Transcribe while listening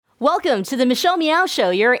Welcome to the Michelle Meow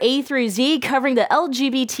Show, your A through Z covering the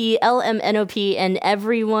LGBT, LMNOP, and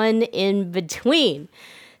everyone in between.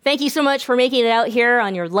 Thank you so much for making it out here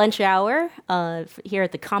on your lunch hour. Here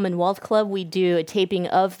at the Commonwealth Club, we do a taping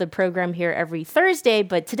of the program here every Thursday,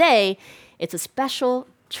 but today it's a special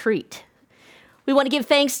treat. We want to give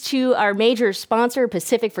thanks to our major sponsor,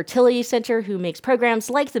 Pacific Fertility Center, who makes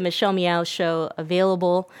programs like the Michelle Meow Show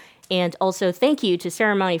available. And also thank you to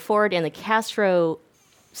Ceremony Ford and the Castro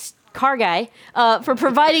car guy for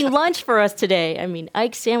providing lunch for us today. I mean,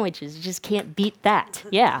 Ike's sandwiches, you just can't beat that.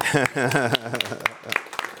 Yeah.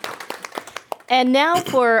 And now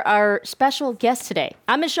for our special guest today.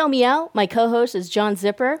 I'm Michelle Meow. My co-host is John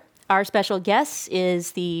Zipper. Our special guest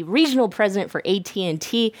is the regional president for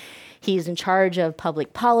AT&T. He's in charge of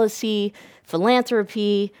public policy,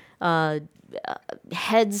 philanthropy,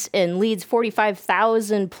 heads and leads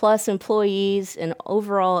 45,000 plus employees, an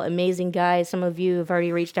overall amazing guy. Some of you have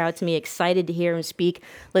already reached out to me, excited to hear him speak.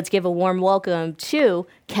 Let's give a warm welcome to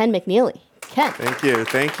Ken Mcneely. Ken. Thank you.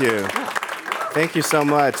 Thank you so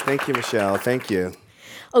much. Thank you, Michelle. Thank you.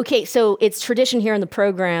 Okay, so it's tradition here in the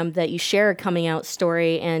program that you share a coming out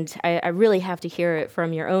story, and I really have to hear it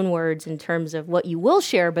from your own words in terms of what you will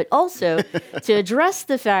share, but also to address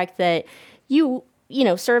the fact that you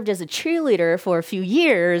served as a cheerleader for a few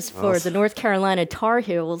years for the North Carolina Tar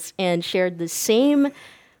Heels and shared the same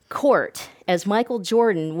court as Michael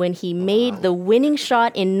Jordan when he made the winning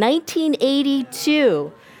shot in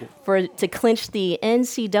 1982 to clinch the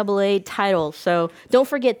NCAA title. So don't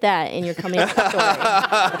forget that in your coming out story.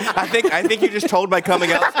 I think you just told my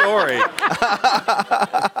coming out story.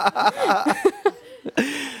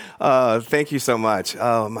 Thank you so much.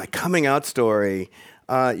 My coming out story.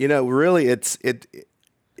 Really, I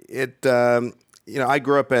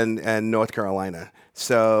grew up in North Carolina,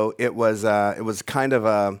 so it was kind of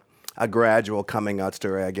a gradual coming out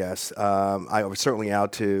story, I guess. I was certainly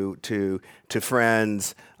out to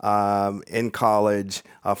friends in college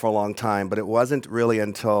for a long time, but it wasn't really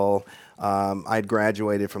until I'd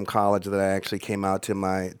graduated from college that I actually came out to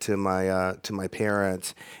my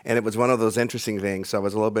parents, and it was one of those interesting things. So I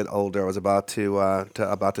was a little bit older. I was about to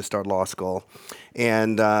start law school,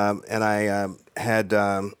 and I had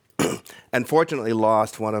unfortunately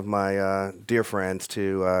lost one of my dear friends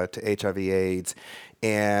to HIV/AIDS.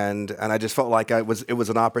 And I just felt like it was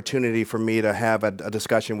an opportunity for me to have a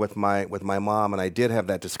discussion with my mom, and I did have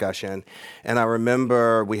that discussion. And I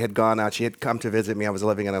remember we had gone out. She had come to visit me. I was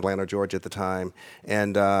living in Atlanta, Georgia at the time,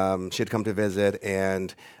 and she had come to visit,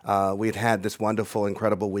 and we had this wonderful,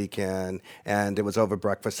 incredible weekend. And it was over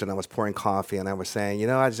breakfast, and I was pouring coffee, and I was saying,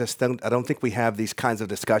 I don't think we have these kinds of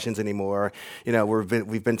discussions anymore.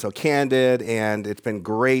 We've been so candid, and it's been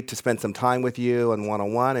great to spend some time with you and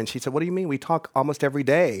one-on-one. And she said, "What do you mean? We talk almost every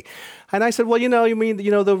day." And I said, "Well, you mean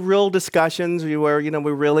the real discussions where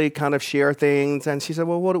we really kind of share things?" And she said,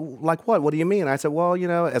 "Well, what? What do you mean?" And I said, "Well,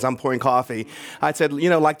 as I'm pouring coffee, I said,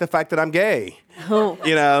 like the fact that I'm gay." Oh.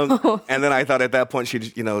 And then I thought at that point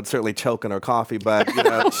she'd certainly choke on her coffee, but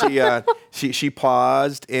she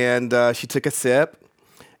paused and she took a sip,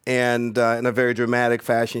 and in a very dramatic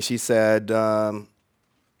fashion she said, "Well,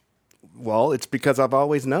 it's because I've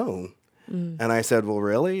always known." And I said, "Well,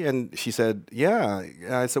 really?" And she said, "Yeah."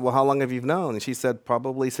 And I said, "Well, how long have you known?" And she said,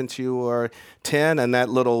 "Probably since you were 10. And that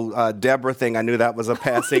little Deborah thing, I knew that was a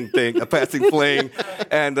passing thing, a passing fling.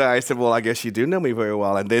 And I said, "Well, I guess you do know me very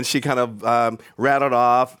well." And then she kind of rattled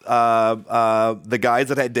off the guys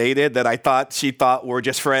that I dated that she thought were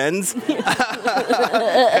just friends.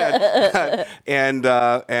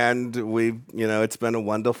 and we, it's been a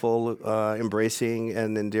wonderful, embracing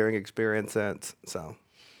and endearing experience since. So.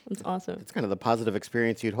 That's awesome. It's kind of the positive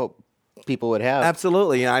experience you'd hope people would have.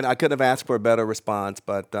 Absolutely. I couldn't have asked for a better response,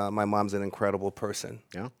 but my mom's an incredible person.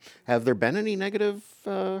 Yeah. Have there been any negative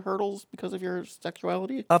hurdles because of your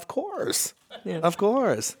sexuality? Of course. Yeah. Of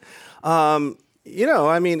course.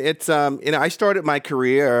 It's, I started my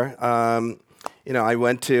career, I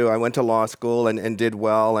went to law school and did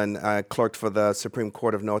well, and I clerked for the Supreme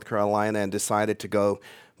Court of North Carolina and decided to go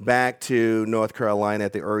back to North Carolina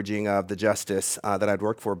at the urging of the justice that I'd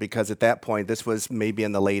worked for, because at that point, this was maybe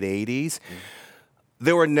in the late 80s,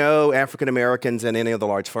 there were no African Americans in any of the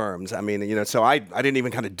large firms. I mean, so I didn't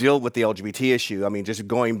even kind of deal with the LGBT issue. I mean, just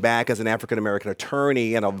going back as an African American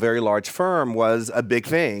attorney in a very large firm was a big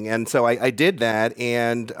thing. And so I did that,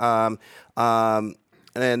 and I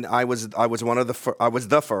was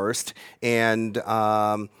the first, and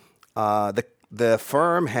the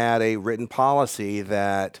firm had a written policy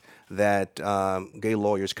that gay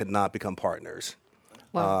lawyers could not become partners.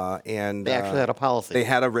 And They actually had a policy. They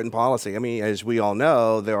had a written policy. I mean, as we all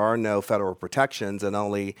know, there are no federal protections, and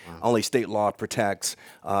only state law protects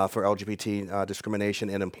for LGBT discrimination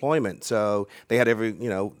in employment. So they had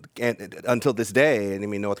until this day, and I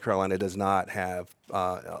mean, North Carolina does not have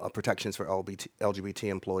protections for LGBT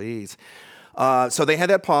employees. So they had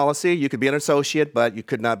that policy. You could be an associate, but you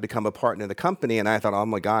could not become a partner in the company. And I thought, oh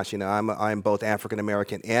my gosh, I'm both African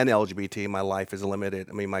American and LGBT. My life is limited.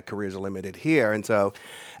 I mean, my career is limited here. And so,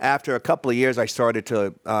 after a couple of years, I started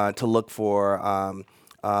to look for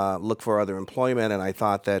other employment. And I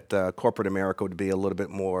thought that corporate America would be a little bit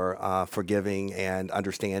more forgiving and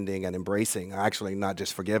understanding and embracing. Actually, not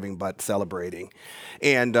just forgiving, but celebrating.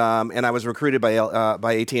 And I was recruited by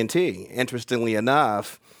AT&T. Interestingly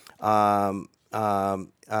enough.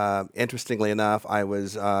 Interestingly enough, I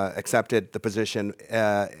was accepted the position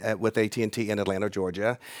with AT&T in Atlanta,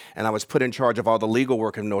 Georgia, and I was put in charge of all the legal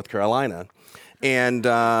work in North Carolina. And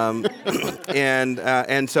and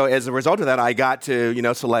so as a result of that, I got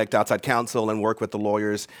to select outside counsel and work with the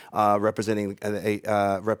lawyers representing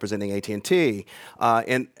AT&T.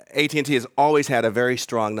 And AT&T has always had a very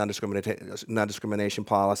strong non-discrimination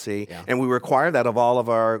policy, and we require that of all of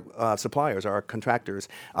our suppliers, our contractors,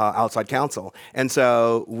 outside counsel. And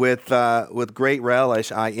so with great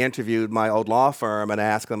relish, I interviewed my old law firm and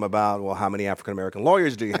asked them about, well, how many African American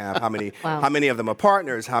lawyers do you have? How many Wow. how many of them are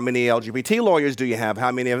partners? How many LGBT lawyers do you have?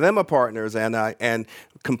 How many of them are partners? And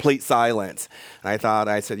complete silence. And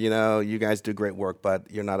I said, you guys do great work, but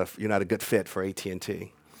you're not a good fit for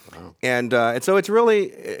AT&T. Wow. And so it's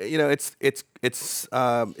really, it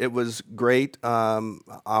was great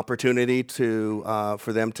opportunity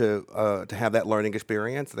for them to have that learning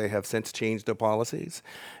experience. They have since changed their policies,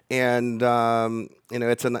 and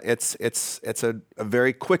it's a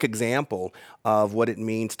very quick example of what it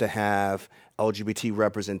means to have LGBT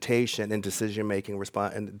representation in decision-making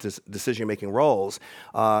roles,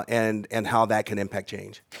 and how that can impact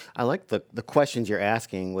change. I like the questions you're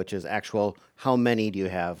asking, which is actual, how many do you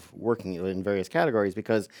have working in various categories?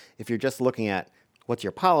 Because if you're just looking at what's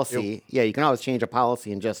your policy, you can always change a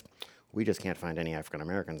policy and we just can't find any African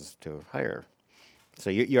Americans to hire.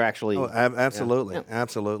 So you're actually... Oh, absolutely,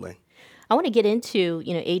 absolutely. I want to get into,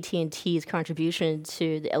 AT&T's contribution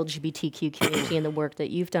to the LGBTQ community and the work that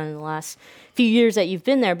you've done in the last few years that you've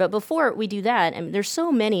been there. But before we do that, there's so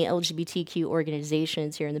many LGBTQ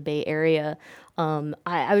organizations here in the Bay Area.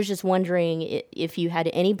 I was just wondering if you had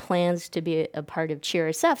any plans to be a part of Cheer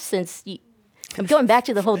SF, since I'm going back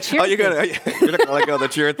to the whole cheer. You're gonna let go of the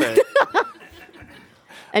cheer thing.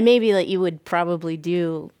 And maybe you would probably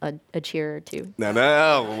do a cheer or two. No,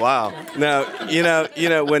 wow. No,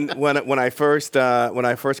 when I first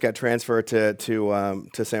got transferred to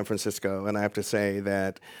San Francisco, and I have to say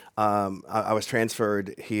that I was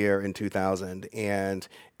transferred here in 2000, and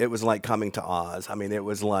it was like coming to Oz. I mean, it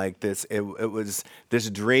was like this. It was this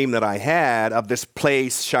dream that I had of this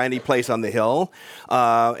place, shiny place on the hill.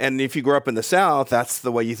 And if you grew up in the South, that's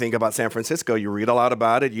the way you think about San Francisco. You read a lot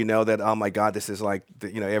about it. You know that, oh my God, this is like,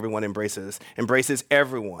 everyone embraces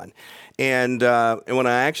everyone. And when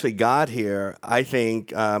I actually got here, I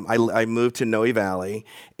think I moved to Noe Valley,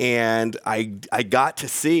 and I got to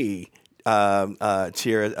see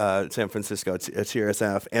Cheer San Francisco, Cheer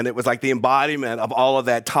SF, and it was like the embodiment of all of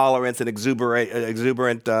that tolerance and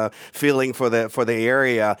exuberant feeling for the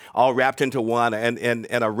area, all wrapped into one, and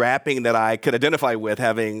a wrapping that I could identify with,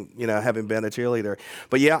 having been a cheerleader.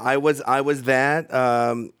 But yeah, I was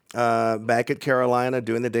that. Back at Carolina,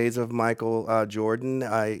 during the days of Michael Jordan,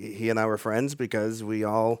 he and I were friends because we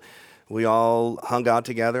all hung out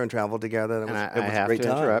together and traveled together. And it was a great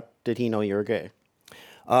time. Interrupt. Did he know you were gay?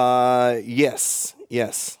 Yes,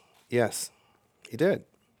 he did.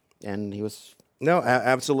 And he was... No,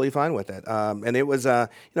 absolutely fine with it. And it was,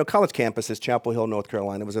 college campuses, Chapel Hill, North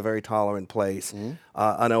Carolina, was a very tolerant place,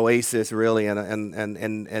 an oasis really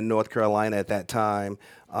in North Carolina at that time.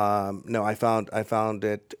 No, I found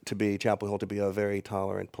it to be, Chapel Hill to be a very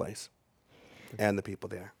tolerant place, and the people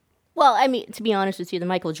there. Well, to be honest with you, the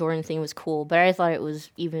Michael Jordan thing was cool, but I thought it was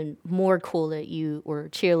even more cool that you were a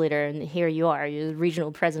cheerleader, and here you are, you're the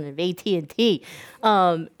regional president of AT&T.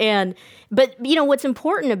 But what's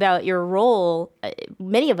important about your role,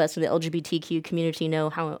 many of us in the LGBTQ community know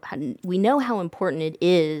how important it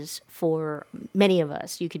is for many of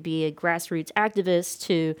us. You could be a grassroots activist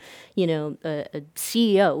to, a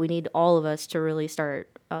CEO. We need all of us to really start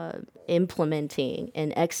implementing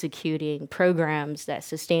and executing programs that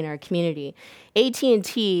sustain our community.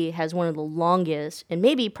 AT&T has one of the longest, and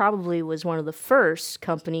maybe probably was one of the first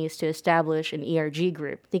companies to establish an ERG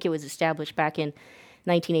group. I think it was established back in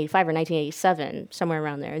 1985 or 1987, somewhere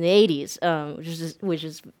around there in the 80s, which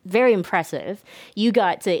is very impressive. You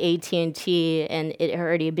got to AT&T, and it had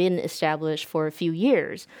already been established for a few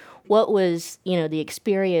years. What was, the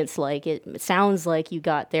experience like? It sounds like you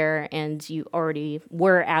got there and you already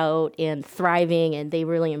were out and thriving, and they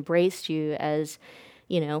really embraced you as,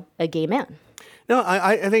 a gay man. No,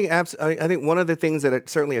 I think I think one of the things that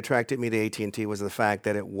certainly attracted me to AT&T was the fact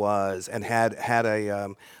that it was and had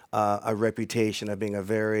a reputation of being a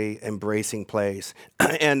very embracing place.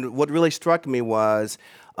 And what really struck me was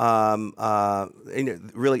really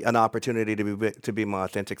an opportunity to be my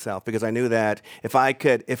authentic self, because I knew that if I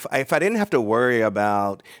didn't have to worry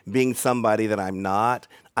about being somebody that I'm not,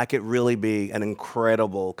 I could really be an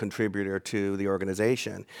incredible contributor to the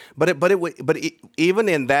organization. But even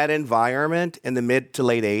in that environment in the mid to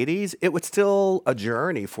late '80s, it was still a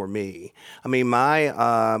journey for me. I mean,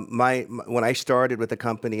 when I started with the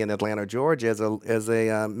company in Atlanta, Georgia, as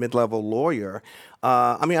a mid-level lawyer,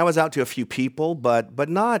 I was out to a few people, but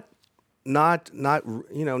not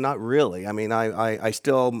really. I mean, I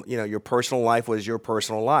still, your personal life was your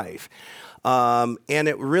personal life. And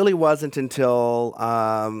it really wasn't until,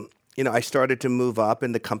 I started to move up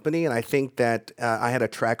in the company, and I think that I had a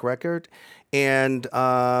track record, and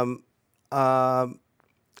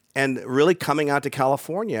really coming out to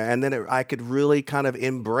California, and then I could really kind of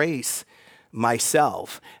embrace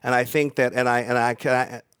myself. And I think that,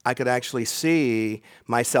 I could actually see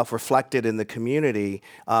myself reflected in the community,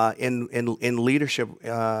 in leadership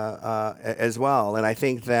as well. And I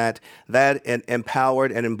think that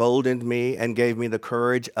empowered and emboldened me and gave me the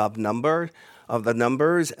courage of the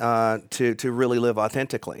numbers to really live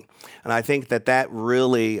authentically. And I think that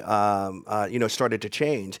really started to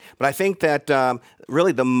change. But I think that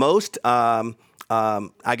really the most outing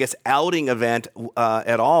event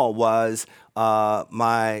at all was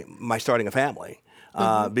my starting a family.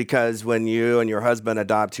 Because when you and your husband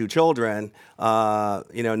adopt two children,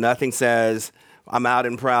 nothing says I'm out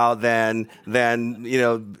and proud than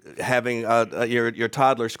having your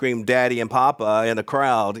toddler scream "Daddy" and "Papa" in a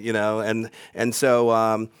crowd, and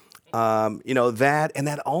so.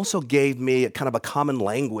 That also gave me kind of a common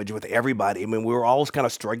language with everybody. I mean, we were all kind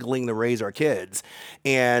of struggling to raise our kids,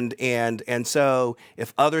 and so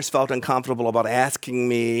if others felt uncomfortable about asking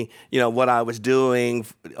me, what I was doing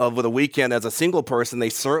over the weekend as a single person, they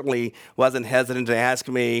certainly wasn't hesitant to ask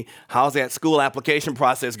me, "How's that school application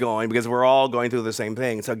process going?" Because we're all going through the same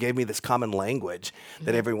thing. So it gave me this common language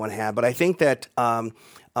that everyone had. But I think that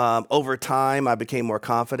over time, I became more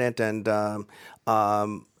confident and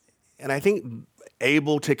I think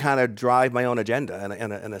able to kind of drive my own agenda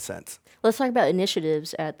in a sense. Let's talk about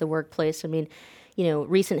initiatives at the workplace. I mean,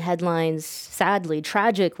 recent headlines, sadly,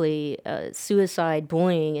 tragically, suicide,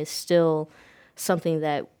 bullying is still something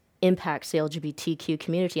that impacts the LGBTQ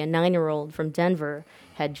community. A 9-year-old from Denver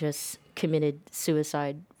had just committed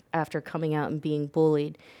suicide after coming out and being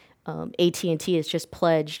bullied. AT&T has just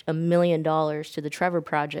pledged $1 million to the Trevor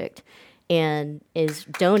Project and is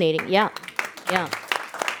donating. Yeah.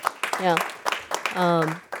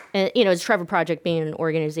 And, the Trevor Project being an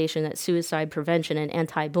organization that's suicide prevention and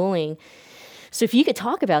anti-bullying. So if you could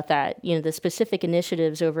talk about that, the specific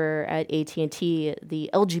initiatives over at AT&T, the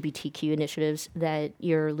LGBTQ initiatives that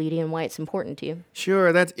you're leading and why it's important to you. Sure,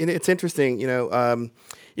 it's interesting.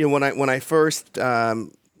 When I first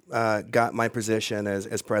got my position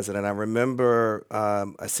as president, I remember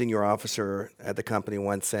a senior officer at the company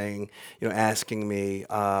once saying, asking me,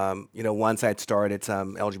 once I'd started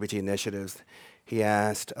some LGBT initiatives, he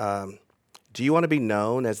asked, "Do you want to be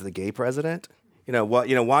known as the gay president?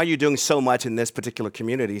 Why are you doing so much in this particular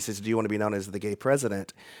community?" He says, "Do you want to be known as the gay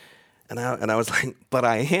president?" And I was like, "But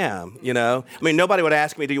I am." Nobody would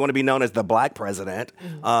ask me, "Do you want to be known as the black president?"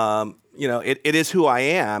 It is who I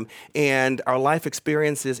am, and our life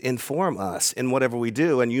experiences inform us in whatever we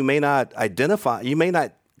do. And you may not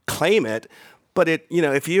claim it, but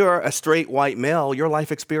if you're a straight white male, your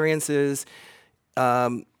life experiences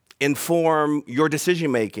inform your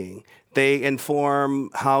decision making. They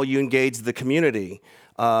inform how you engage the community,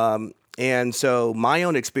 and so my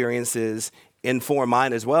own experiences inform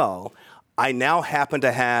mine as well. I now happen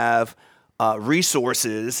to have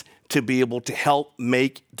resources to be able to help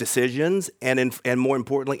make decisions and more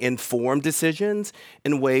importantly, inform decisions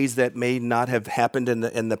in ways that may not have happened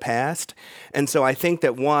in the past. And so I think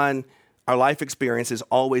that our life experiences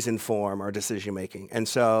always inform our decision making. And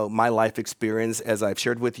so my life experience, as I've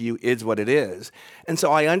shared with you, is what it is. And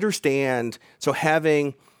so I understand,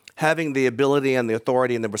 having the ability and the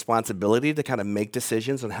authority and the responsibility to kind of make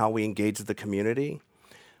decisions on how we engage the community.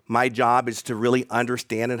 My job is to really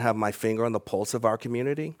understand and have my finger on the pulse of our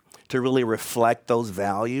community, to really reflect those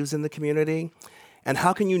values in the community. And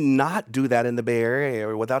how can you not do that in the Bay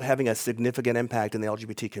Area without having a significant impact in the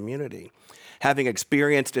LGBT community? Having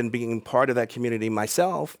experienced and being part of that community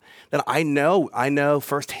myself, that I know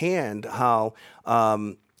firsthand how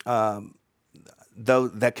though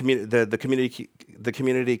that the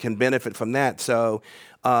community can benefit from that. So,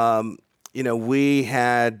 we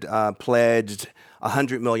had pledged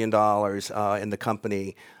 $100 million in the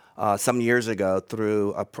company some years ago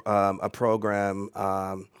through a program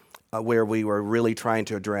where we were really trying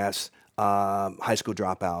to address high school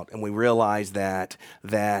dropout, and we realized that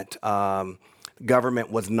government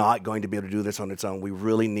was not going to be able to do this on its own. We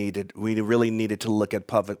really needed to look at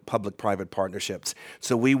public-private partnerships.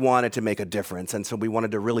 So we wanted to make a difference, and so we wanted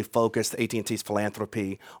to really focus AT&T's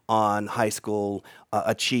philanthropy on high school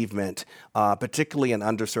achievement, particularly in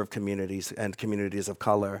underserved communities and communities of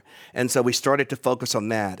color. And so we started to focus on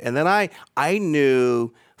that. And then I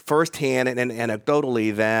knew firsthand and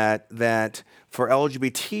anecdotally that for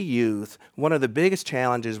LGBT youth, one of the biggest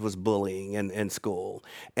challenges was bullying in school,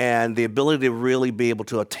 and the ability to really be able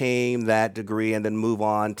to attain that degree and then move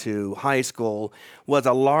on to high school was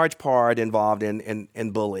a large part involved in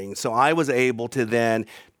bullying. So I was able to then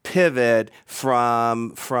pivot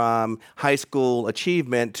from high school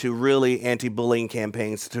achievement to really anti-bullying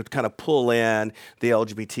campaigns to kind of pull in the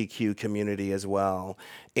LGBTQ community as well.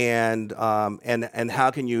 And how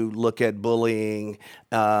can you look at bullying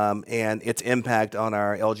and its impact on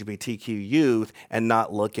our LGBTQ youth and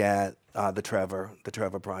not look at the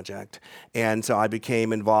Trevor Project? And so I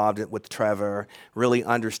became involved with Trevor, really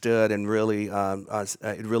understood, and really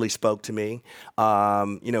it really spoke to me.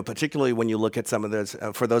 Particularly when you look at some of those.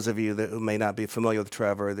 For those of you who may not be familiar with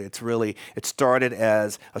Trevor, it started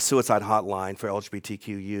as a suicide hotline for LGBTQ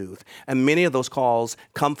youth, and many of those calls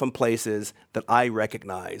come from places that I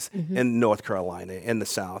recognize in North Carolina, in the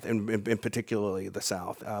South, and in particularly the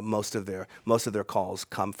South. Most of their calls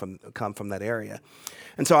come from that area.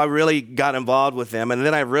 And so I really got involved with them, and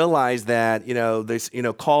then I realized that there's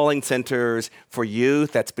calling centers for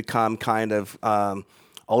youth that's become kind of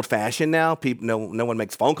old-fashioned now. People, no one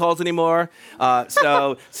makes phone calls anymore.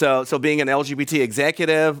 So being an LGBT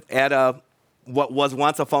executive at what was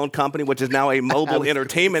once a phone company, which is now a mobile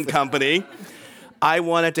entertainment company, I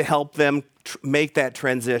wanted to help them make that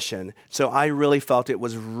transition. So I really felt it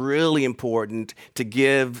was really important to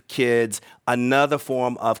give kids another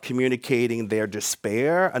form of communicating their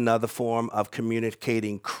despair, another form of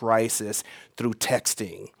communicating crisis through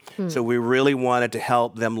texting. So we really wanted to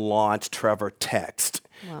help them launch Trevor Text.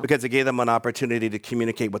 Wow. Because it gave them an opportunity to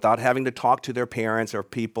communicate without having to talk to their parents or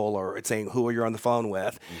people or saying who are you on the phone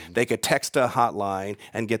with. They could text a hotline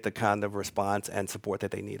and get the kind of response and support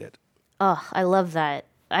that they needed. Oh, I love that.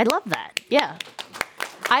 Yeah.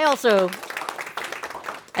 I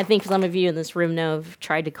think some of you in this room know have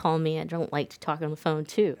tried to call me. I don't like to talk on the phone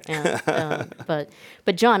too. And, but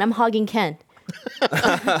John, I'm hogging Ken.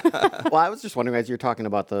 Well, I was just wondering, as you're talking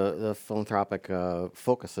about the philanthropic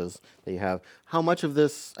focuses that you have, how much of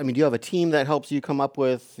this, do you have a team that helps you come up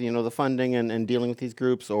with, the funding and dealing with these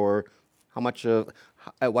groups, or how much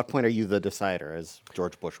at what point are you the decider, as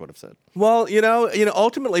George Bush would have said? Well,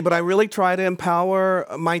 ultimately, but I really try to empower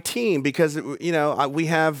my team because, I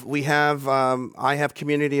have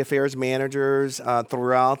community affairs managers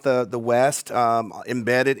throughout the West,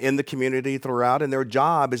 embedded in the community throughout, and their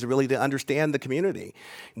job is really to understand the community.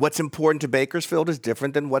 What's important to Bakersfield is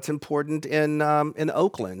different than what's important in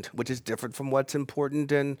Oakland, which is different from what's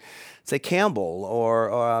important in, say, Campbell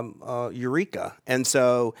or Eureka. And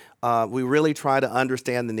so we really try to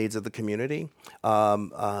understand the needs of the community.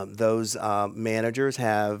 Those managers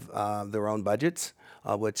have their own budgets,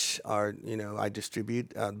 which are, I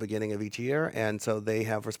distribute at the beginning of each year, and so they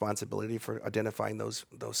have responsibility for identifying those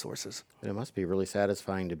sources. And it must be really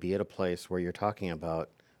satisfying to be at a place where you're talking about,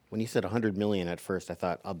 when you said $100 million at first, I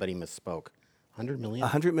thought, I'll bet he misspoke. $100 million?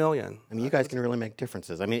 $100 million. You guys can really make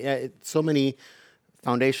differences. So many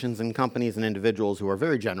foundations and companies and individuals who are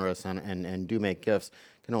very generous and do make gifts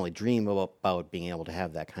can only dream about being able to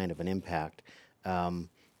have that kind of an impact. Do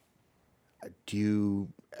you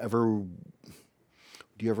ever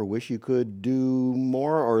wish you could do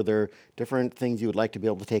more, or are there different things you would like to be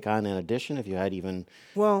able to take on in addition, if you had even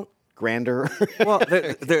grander? Well,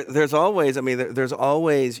 there's always,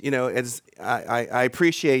 as I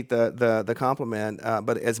appreciate the compliment,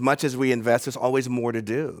 but as much as we invest, there's always more to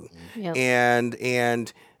do. Yep.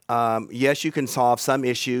 And yes, you can solve some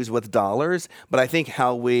issues with dollars, but I think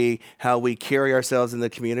how we carry ourselves in the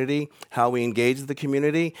community, how we engage the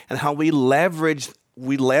community, and how we leverage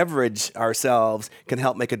we leverage ourselves can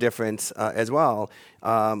help make a difference as well.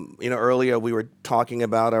 Earlier we were talking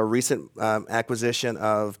about our recent acquisition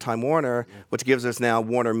of Time Warner, which gives us now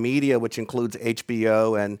Warner Media, which includes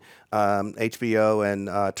HBO and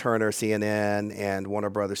Turner, CNN, and Warner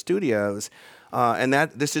Brothers Studios. And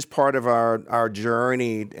this is part of our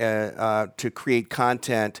journey to create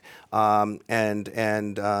content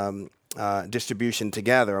and distribution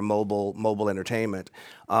together, mobile entertainment.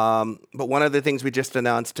 But one of the things we just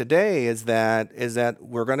announced today is that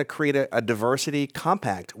we're going to create a diversity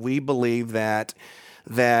compact. We believe that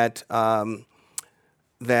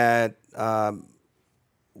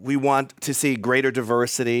we want to see greater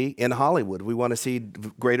diversity in Hollywood. We want to see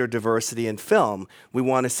greater diversity in film. We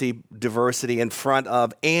want to see diversity in front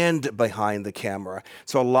of and behind the camera.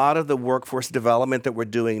 So a lot of the workforce development that we're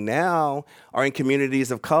doing now are in communities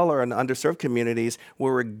of color and underserved communities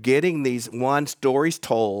where we're getting these stories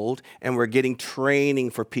told, and we're getting training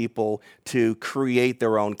for people to create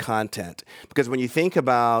their own content. Because when you think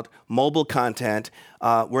about mobile content,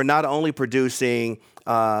 we're not only producing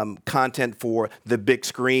content for the big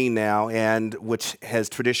screen now, and which has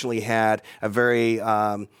traditionally had a very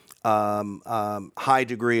high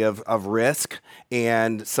degree of risk,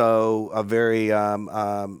 and so a very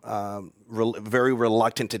very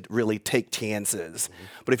reluctant to really take chances. Mm-hmm.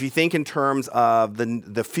 But if you think in terms of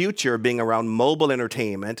the future being around mobile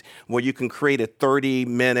entertainment, where you can create a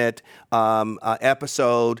 30-minute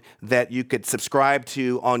episode that you could subscribe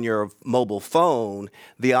to on your mobile phone,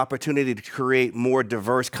 the opportunity to create more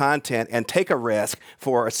diverse content and take a risk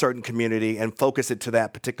for a certain community and focus it to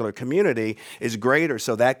that particular community is greater.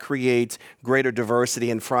 So that creates greater diversity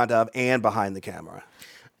in front of and behind the camera.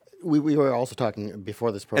 We were also talking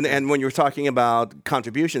before this program. And when you're talking about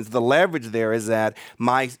contributions, the leverage there is that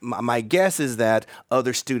my guess is that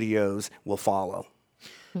other studios will follow.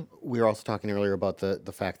 We were also talking earlier about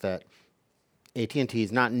the fact that AT&T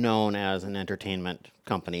is not known as an entertainment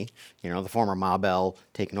company. The former Ma Bell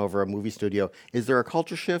taking over a movie studio. Is there a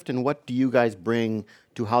culture shift, and what do you guys bring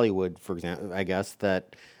to Hollywood, for example, I guess,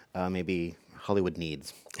 that maybe Hollywood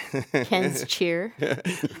needs? Ken's cheer.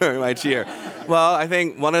 My cheer. Well, I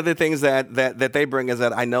think one of the things that they bring is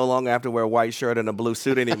that I no longer have to wear a white shirt and a blue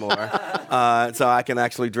suit anymore, so I can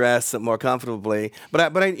actually dress more comfortably.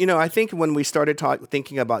 But I think when we started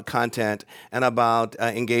thinking about content and about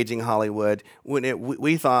engaging Hollywood,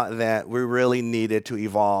 we thought that we really needed to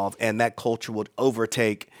evolve, and that culture would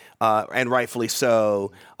overtake, and rightfully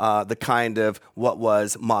so, the kind of what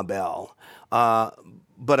was Ma Bell.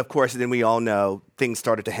 But of course, then we all know things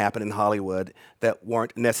started to happen in Hollywood that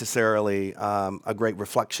weren't necessarily a great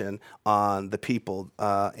reflection on the people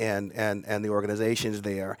and the organizations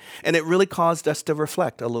there. And it really caused us to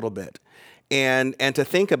reflect a little bit and to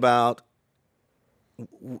think about,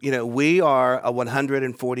 we are a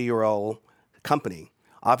 140-year-old company.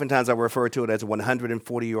 Oftentimes I refer to it as a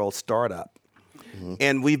 140-year-old startup. Mm-hmm.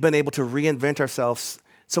 And we've been able to reinvent ourselves,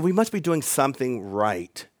 so we must be doing something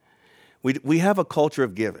right. We have a culture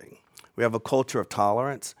of giving. We have a culture of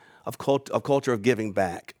tolerance, a culture of giving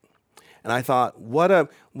back. And I thought, what a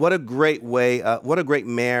great way, what a great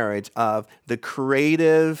marriage of the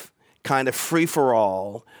creative kind of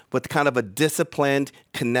free-for-all with kind of a disciplined,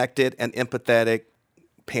 connected, and empathetic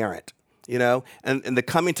parent. And the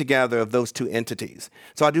coming together of those two entities.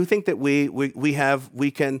 So I do think that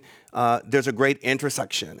there's a great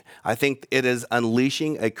intersection. I think it is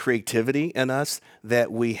unleashing a creativity in us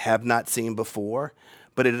that we have not seen before,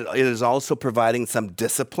 but it is also providing some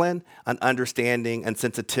discipline, an understanding, and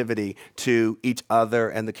sensitivity to each other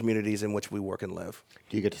and the communities in which we work and live.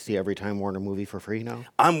 Do you get to see every Time Warner movie for free now?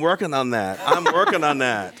 I'm working on that.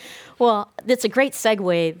 Well, that's a great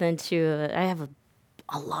segue then to, I have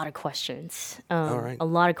a lot of questions. All right. A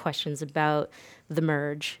lot of questions about the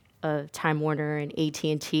merge of Time Warner and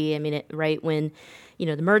AT&T. I mean, right when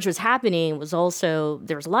the merge was happening, there was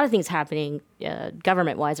a lot of things happening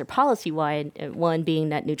government-wise or policy-wise. One being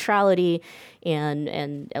net neutrality,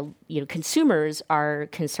 and consumers are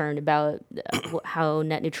concerned about how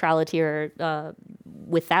net neutrality or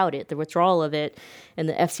without it, the withdrawal of it, and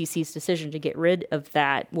the FCC's decision to get rid of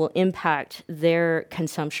that will impact their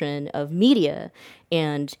consumption of media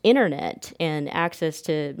and internet and access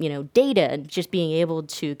to data and just being able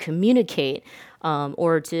to communicate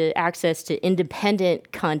or to access to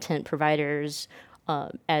independent content providers,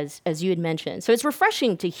 as you had mentioned. So it's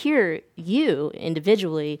refreshing to hear you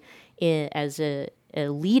individually as a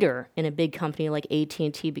leader in a big company like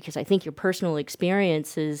AT&T, because I think your personal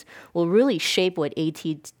experiences will really shape what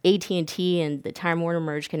AT&T and the Time Warner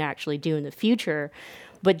merge can actually do in the future.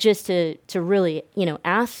 But just to really,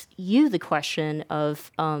 ask you the question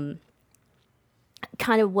of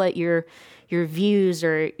kind of what your views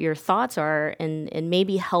or your thoughts are, and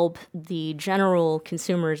maybe help the general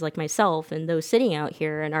consumers like myself and those sitting out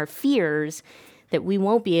here and our fears that we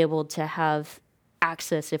won't be able to have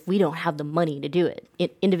access if we don't have the money to do it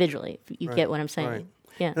individually. If you get what I'm saying. Right.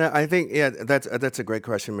 Yeah. And I think that's a great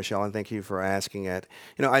question, Michelle, and thank you for asking it.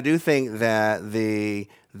 I do think that the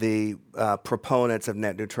proponents of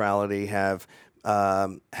net neutrality have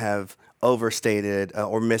overstated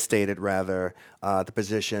or misstated rather the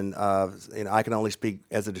position of, I can only speak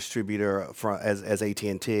as a distributor as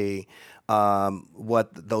AT&T, what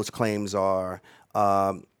those claims are.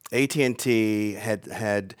 AT&T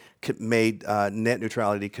had made net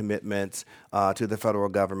neutrality commitments to the federal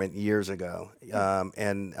government years ago,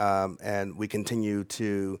 and we continue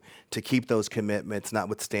to keep those commitments,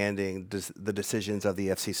 notwithstanding the decisions of the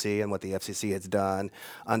FCC and what the FCC has done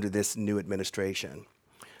under this new administration.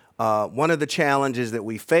 One of the challenges that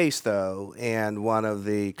we face, though, and one of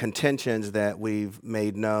the contentions that we've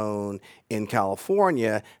made known in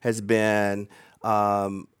California has been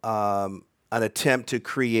an attempt to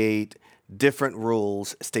create different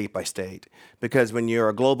rules state by state. Because when you're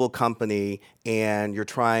a global company and you're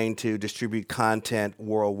trying to distribute content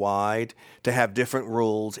worldwide, to have different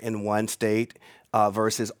rules in one state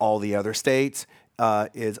versus all the other states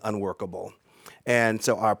is unworkable. And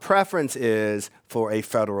so our preference is for a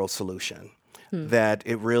federal solution. That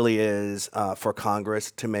it really is for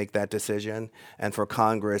Congress to make that decision, and for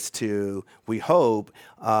Congress to, we hope,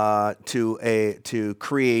 to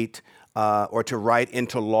create or to write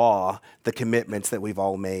into law the commitments that we've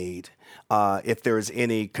all made. If there's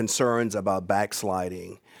any concerns about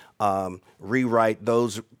backsliding, rewrite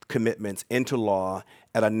those commitments into law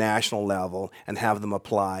at a national level and have them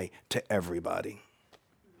apply to everybody.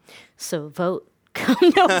 So vote come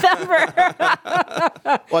November.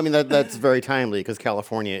 Well, I mean, that's very timely because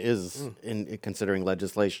California is in considering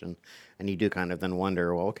legislation, and you do kind of then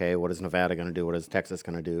wonder, well, okay, what is Nevada going to do? What is Texas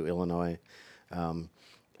going to do? Illinois?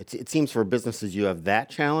 It seems for businesses you have that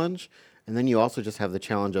challenge, and then you also just have the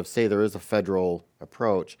challenge of, say, there is a federal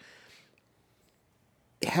approach.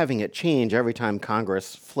 Having it change every time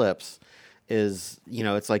Congress flips is,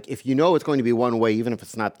 it's like if you know it's going to be one way, even if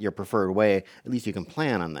it's not your preferred way, at least you can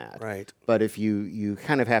plan on that. Right. But if you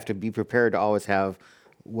kind of have to be prepared to always have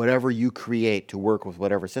whatever you create to work with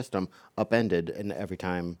whatever system upended, and every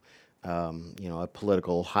time a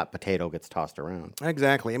political hot potato gets tossed around.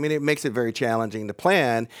 Exactly. I mean, it makes it very challenging to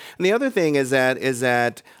plan. And the other thing is that,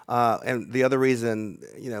 and the other reason,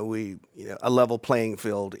 a level playing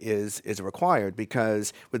field is required,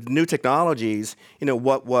 because with new technologies,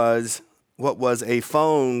 what was a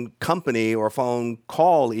phone company or phone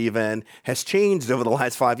call even has changed over the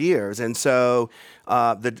last 5 years. And so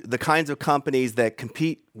the kinds of companies that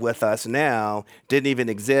compete with us now didn't even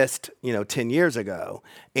exist, 10 years ago.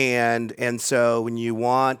 And so when you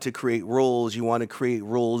want to create rules, you want to create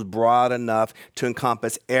rules broad enough to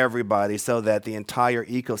encompass everybody so that the entire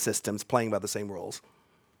ecosystem's playing by the same rules.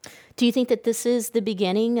 Do you think that this is the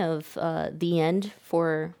beginning of the end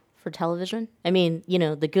for television? I mean,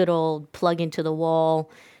 the good old plug into the wall,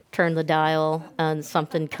 turn the dial, and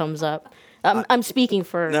something comes up. I'm speaking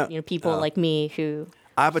for people like me who.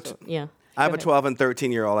 I have a 12 and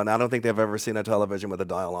 13-year-old, and I don't think they've ever seen a television with a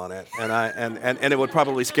dial on it, and it would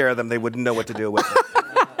probably scare them. They wouldn't know what to do with it.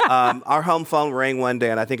 Our home phone rang one day,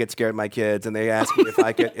 and I think it scared my kids, and they asked me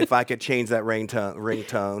if I could change that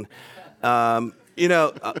ringtone.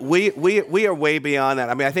 We are way beyond that.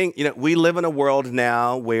 I mean, I think, we live in a world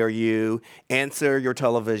now where you answer your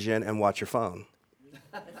television and watch your phone.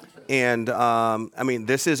 And, I mean,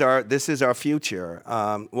 this is our future.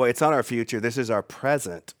 Well, it's not our future. This is our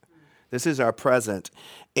present. This is our present.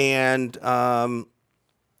 And the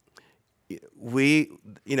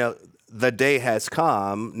day has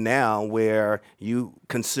come now where you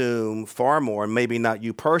consume far more, maybe not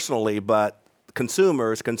you personally, but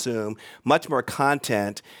consumers consume much more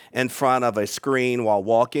content in front of a screen while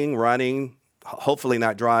walking, running, hopefully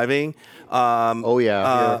not driving.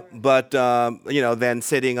 But then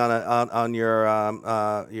sitting on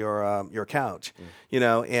your couch,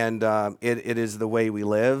 and it is the way we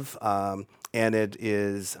live, and it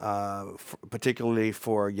is particularly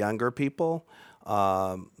for younger people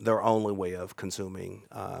their only way of consuming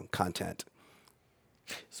content.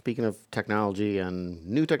 Speaking of technology and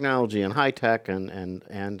new technology and high tech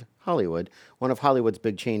and Hollywood, one of Hollywood's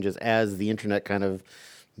big changes as the internet kind of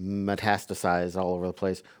metastasized all over the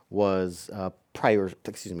place was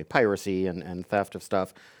piracy and theft of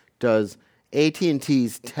stuff. Does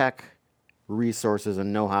AT&T's tech resources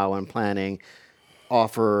and know-how and planning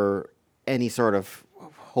offer any sort of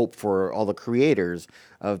hope for all the creators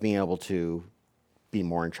of being able to be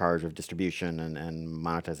more in charge of distribution and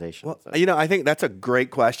monetization? Well, I think that's a great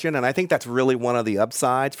question, and I think that's really one of the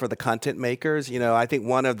upsides for the content makers. I think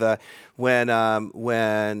one of the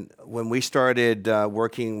when we started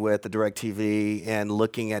working with the DirecTV and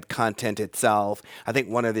looking at content itself, I think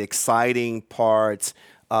one of the exciting parts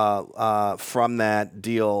from that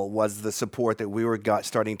deal was the support that we were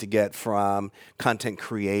starting to get from content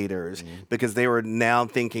creators, because they were now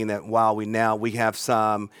thinking that, wow, we have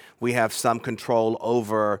some control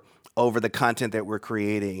over the content that we're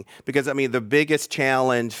creating. Because the biggest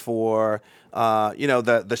challenge for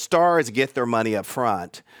the stars get their money up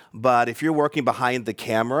front, but if you're working behind the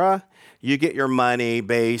camera, you get your money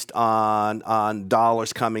based on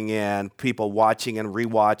dollars coming in, people watching and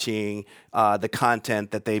rewatching the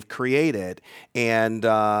content that they've created. And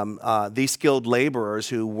these skilled laborers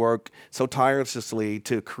who work so tirelessly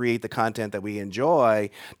to create the content that we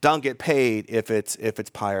enjoy don't get paid if it's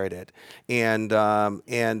pirated. And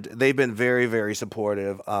they've been very, very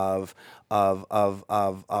supportive of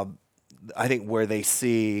I think where they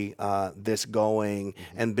see this going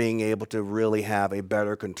and being able to really have a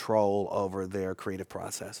better control over their creative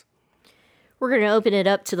process. We're going to open it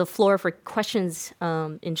up to the floor for questions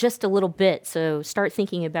in just a little bit. So start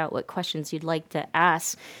thinking about what questions you'd like to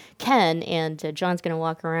ask Ken, and John's going to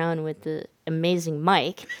walk around with the amazing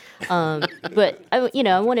mic. But I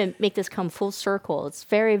want to make this come full circle. It's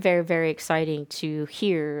very, very, very exciting to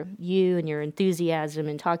hear you and your enthusiasm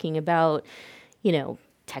in talking about,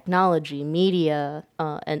 technology, media,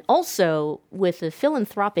 and also with a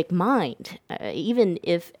philanthropic mind. Even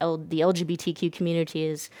if the LGBTQ community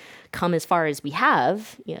has come as far as we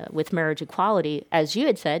have with marriage equality, as you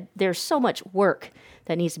had said, there's so much work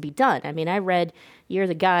that needs to be done. I read you're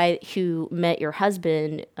the guy who met your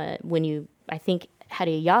husband when you, I think, had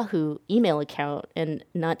a Yahoo email account, and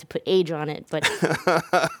not to put age on it, but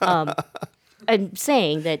I'm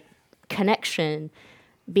saying that connection,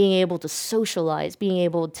 being able to socialize, being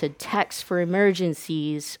able to text for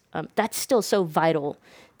emergencies, that's still so vital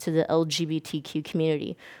to the LGBTQ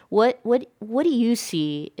community. What do you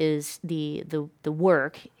see is the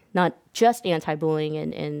work, not just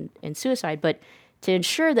anti-bullying and suicide, but to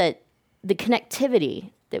ensure that the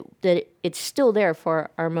connectivity, that it's still there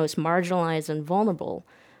for our most marginalized and vulnerable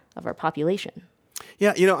of our population?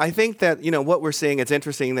 Yeah, I think that, what we're seeing, it's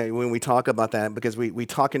interesting that when we talk about that, because we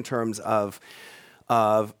talk in terms of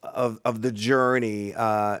the journey,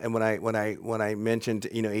 and when I mentioned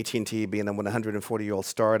AT&T being a 140-year-old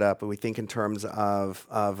startup, we think in terms of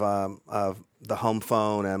the home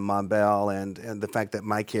phone and Mom Bell and the fact that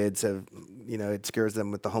my kids have, it scares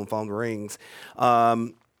them with the home phone rings.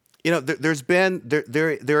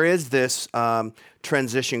 There is this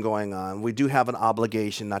transition going on. We do have an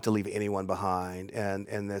obligation not to leave anyone behind, and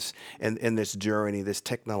in this journey, this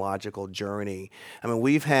technological journey.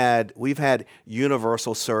 We've had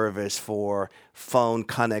universal service for phone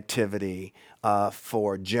connectivity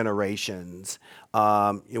for generations.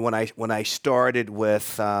 When I started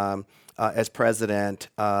with as president.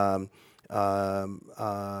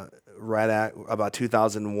 Right at about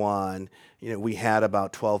 2001, we had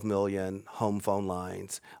about 12 million home phone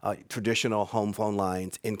lines, traditional home phone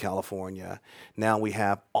lines in California. Now we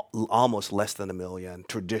have almost less than 1 million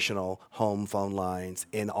traditional home phone lines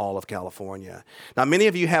in all of California. Now, many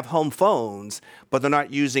of you have home phones, but they're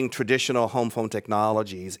not using traditional home phone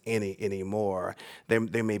technologies anymore.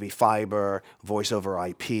 They may be fiber, voice over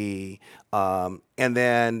IP, and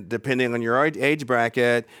then depending on your age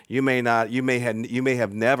bracket, you may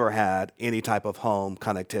have never had any type of home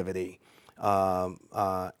connectivity.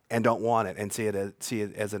 And don't want it, and see it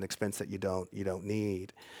as an expense that you don't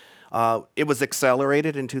need. It was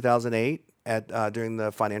accelerated in 2008 during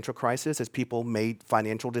the financial crisis as people made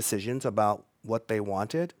financial decisions about what they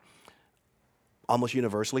wanted. Almost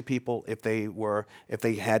universally, people, if they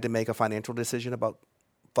had to make a financial decision about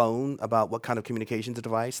what kind of communications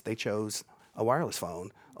device, they chose a wireless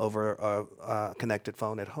phone over a connected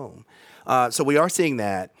phone at home. So we are seeing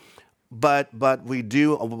that. But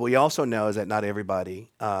we also know is that not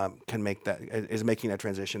everybody is making that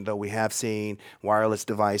transition, though we have seen wireless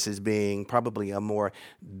devices being probably a more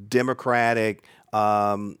democratic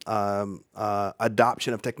adoption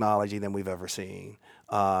of technology than we've ever seen.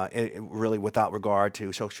 Really without regard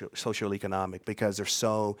to social economic, because there's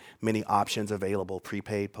so many options available,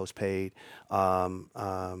 prepaid, postpaid,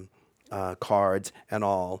 cards and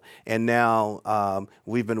all. And now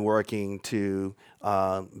we've been working to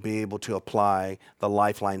be able to apply the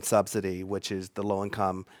Lifeline subsidy, which is the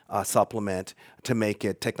low-income supplement, to make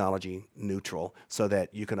it technology neutral so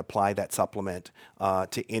that you can apply that supplement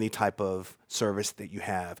to any type of service that you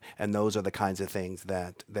have. And those are the kinds of things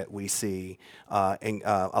that we see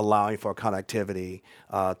allowing for connectivity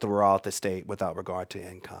throughout the state without regard to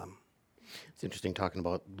income. It's interesting talking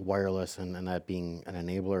about wireless and that being an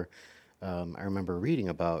enabler. I remember reading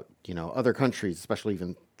about, other countries, especially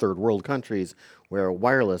even third world countries, where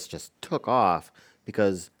wireless just took off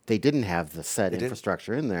because they didn't have the set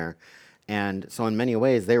infrastructure in there. And so in many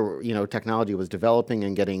ways, they were, technology was developing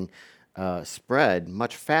and getting spread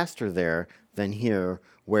much faster there than here,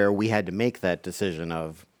 where we had to make that decision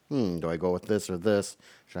of, do I go with this or this?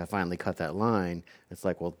 Should I finally cut that line? It's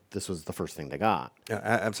like, well, this was the first thing they got. Yeah,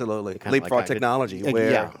 absolutely. Leapfrog Leapfrog technology,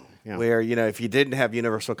 where Yeah. if you didn't have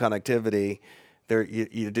universal connectivity,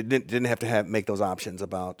 you didn't have to make those options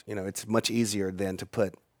about, it's much easier than to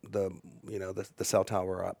put the cell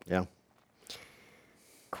tower up. Yeah.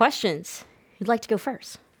 Questions? Who'd like to go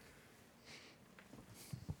first?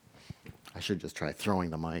 I should just try throwing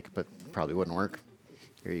the mic, but probably wouldn't work.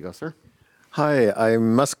 Here you go, sir. Hi, I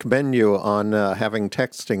must commend you on having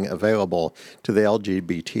texting available to the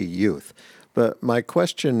LGBT youth. But my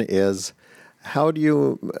question is, how do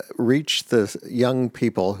you reach the young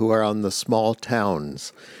people who are on the small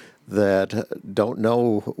towns that don't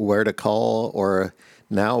know where to call or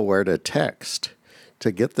now where to text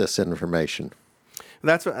to get this information?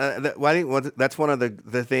 That's I think that's one of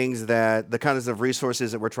the things that the kinds of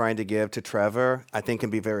resources that we're trying to give to Trevor, I think, can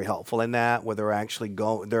be very helpful in that, where they're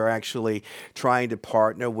actually trying to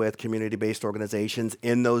partner with community-based organizations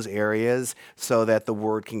in those areas so that the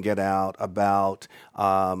word can get out about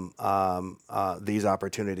these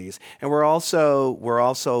opportunities. And we're also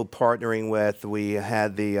partnering with. We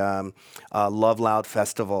had the Love Loud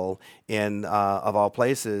Festival in of all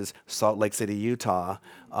places, Salt Lake City, Utah.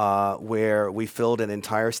 Where we filled an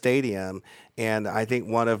entire stadium, and I think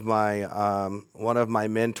one of my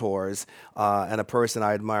mentors and a person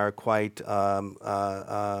I admire quite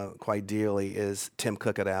dearly is Tim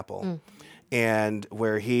Cook at Apple, and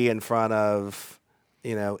where he, in front of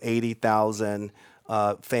 80,000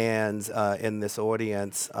 fans in this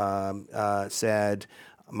audience, said,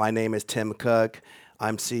 "My name is Tim Cook.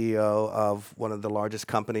 I'm CEO of one of the largest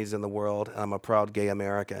companies in the world, and I'm a proud gay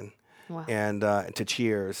American." Wow. And to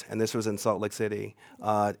Cheers, and this was in Salt Lake City,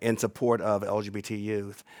 in support of LGBT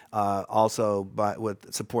youth, also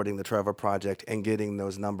with supporting the Trevor Project and getting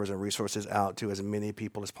those numbers and resources out to as many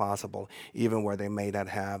people as possible, even where they may not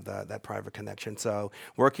have that private connection. So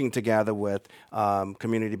working together with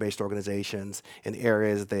community-based organizations in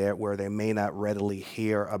areas there where they may not readily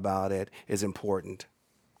hear about it is important.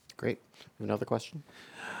 Great. Another question?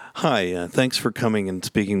 Hi, thanks for coming and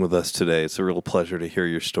speaking with us today. It's a real pleasure to hear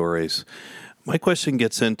your stories. My question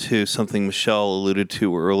gets into something Michelle alluded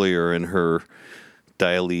to earlier in her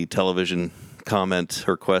daily television comment,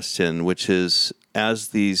 her question, which is, as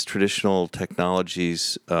these traditional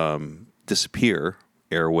technologies disappear,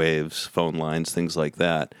 airwaves, phone lines, things like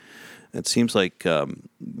that, it seems like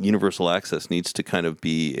universal access needs to kind of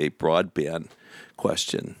be a broadband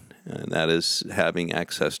question. And that is having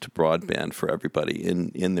access to broadband for everybody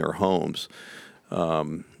in their homes.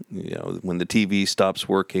 When the TV stops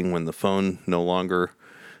working, when the phone no longer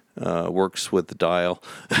works with the dial,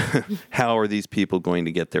 how are these people going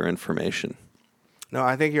to get their information? No,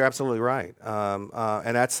 I think you're absolutely right.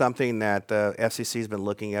 And that's something that the FCC has been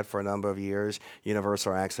looking at for a number of years,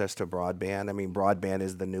 universal access to broadband. I mean, broadband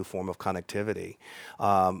is the new form of connectivity.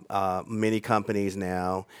 Many companies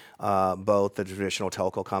now, both the traditional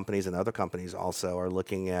telco companies and other companies also, are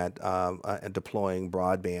looking at deploying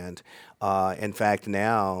broadband. In fact,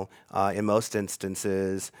 now, in most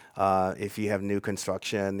instances, if you have new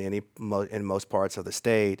construction in most parts of the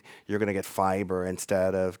state, you're going to get fiber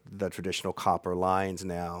instead of the traditional copper lines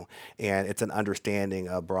now. And it's an understanding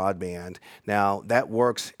of broadband. Now, that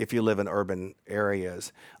works if you live in urban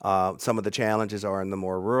areas. Some of the challenges are in the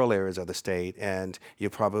more rural areas of the state, and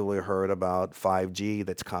you've probably heard about 5G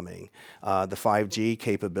that's coming. The 5G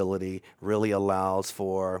capability really allows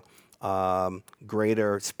for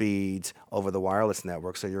greater speeds over the wireless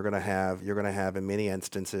network. So you're going to have in many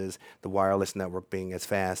instances the wireless network being as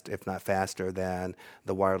fast, if not faster, than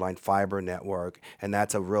the wireline fiber network, and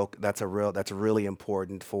that's really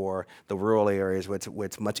important for the rural areas where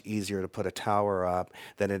it's much easier to put a tower up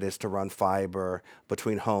than it is to run fiber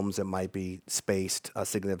between homes that might be spaced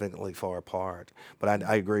significantly far apart. But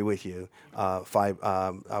I agree with you.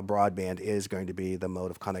 Broadband is going to be the mode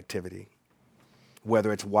of connectivity.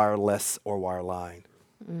 whether it's wireless or wireline.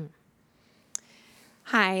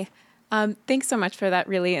 Hi. Thanks so much for that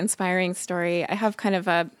really inspiring story. I have kind of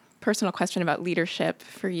a personal question about leadership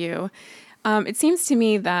for you. It seems to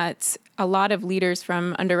me that a lot of leaders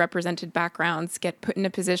from underrepresented backgrounds get put in a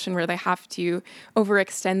position where they have to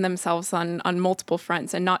overextend themselves on multiple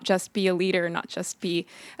fronts and not just be a leader, not just be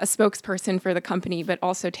a spokesperson for the company, but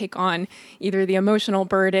also take on either the emotional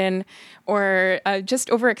burden or just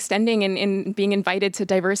overextending and being invited to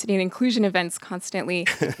diversity and inclusion events constantly.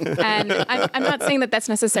 And I'm not saying that that's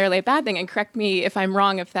necessarily a bad thing, and correct me if I'm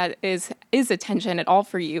wrong if that is a tension at all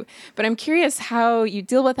for you. But I'm curious how you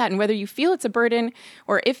deal with that and whether you feel it's a burden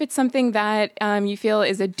or if it's something that you feel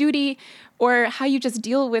is a duty, or how you just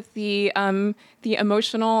deal with the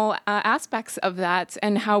emotional aspects of that,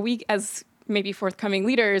 and how we, as maybe forthcoming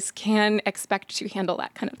leaders, can expect to handle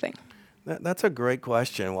that kind of thing. That's a great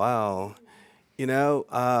question. Wow,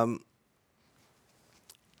 I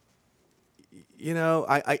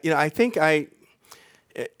think I'm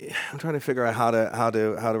trying to figure out how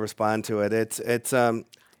to respond to it.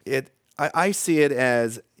 I see it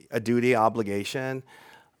as a duty obligation,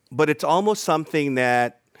 but it's almost something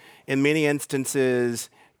that in many instances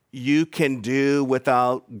you can do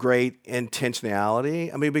without great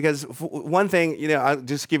intentionality. I mean, because one thing, I'll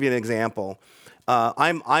just give you an example.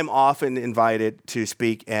 I'm often invited to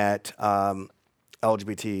speak at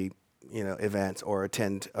LGBT events or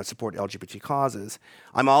support LGBT causes.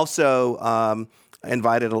 I'm also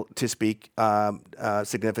invited to speak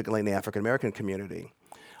significantly in the African American community.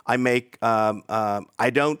 I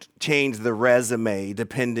don't change the resume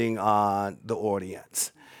depending on the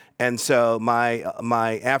audience. And so my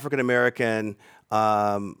African American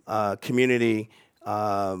community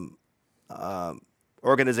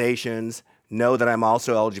organizations know that I'm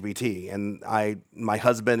also LGBT, and my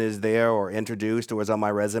husband is there or introduced or was on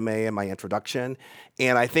my resume and my introduction.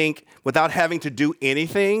 And I think without having to do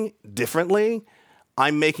anything differently,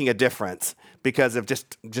 I'm making a difference because of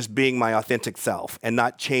just being my authentic self and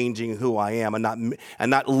not changing who I am and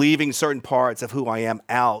not leaving certain parts of who I am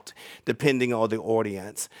out depending on the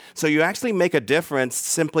audience. So you actually make a difference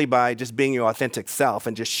simply by just being your authentic self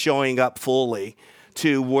and just showing up fully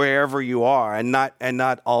to wherever you are and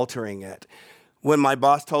not altering it. When my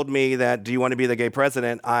boss told me that, do you want to be the gay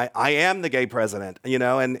president? I am the gay president,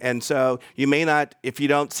 and so you may not, if you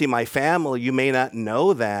don't see my family, you may not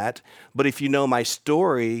know that, but if you know my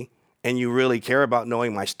story and you really care about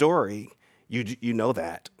knowing my story, you know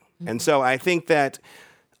that. Mm-hmm. And so I think that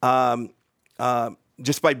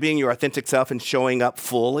just by being your authentic self and showing up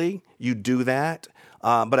fully, you do that.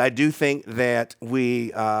 But I do think that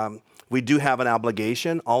we do have an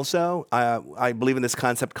obligation also. I believe in this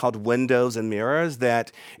concept called windows and mirrors,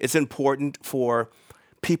 that it's important for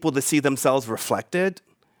people to see themselves reflected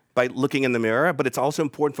by looking in the mirror, but it's also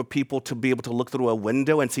important for people to be able to look through a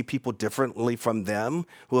window and see people differently from them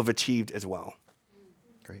who have achieved as well.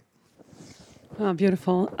 Great. Oh,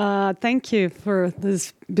 beautiful. Thank you for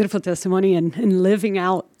this beautiful testimony and living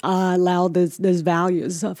out loud those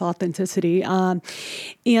values of authenticity. And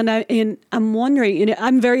I'm wondering,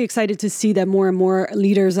 I'm very excited to see that more and more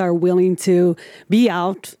leaders are willing to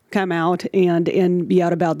come out and be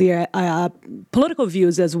out about their political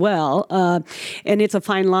views as well. And it's a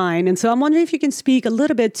fine line. And so I'm wondering if you can speak a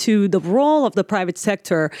little bit to the role of the private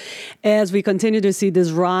sector as we continue to see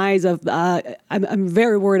this rise of, I'm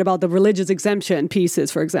very worried about the religious exemption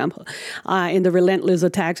pieces, for example, and the relentless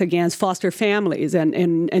attacks against foster families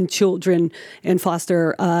and children in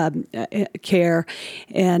foster care,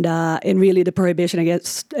 and really the prohibition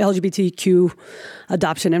against LGBTQ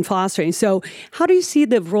adoption and fostering. So how do you see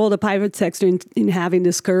the role of the private sector in having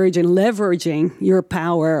this courage and leveraging your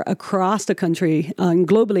power across the country and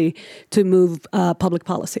globally to move public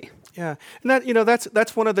policy? Yeah, and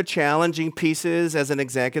that's one of the challenging pieces as an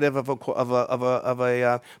executive of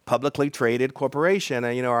a publicly traded corporation.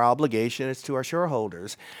 And our obligation is to our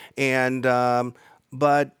shareholders, and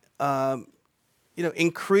but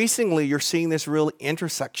increasingly you're seeing this real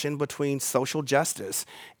intersection between social justice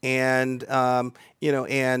and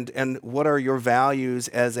and what are your values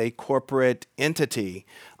as a corporate entity.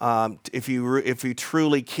 If you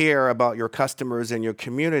truly care about your customers and your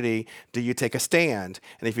community, do you take a stand?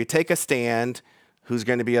 And if you take a stand, who's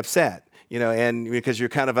going to be upset? And because you're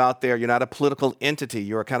kind of out there, you're not a political entity.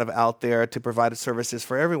 You're kind of out there to provide services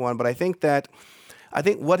for everyone. But I think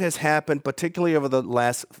what has happened, particularly over the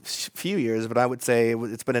last few years, but I would say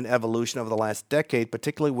it's been an evolution over the last decade,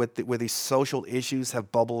 particularly where these social issues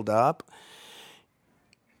have bubbled up.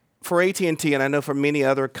 for AT&T, and I know for many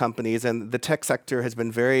other companies, and the tech sector has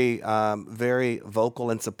been very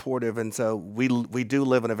vocal and supportive, and so we do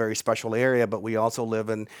live in a very special area, but we also live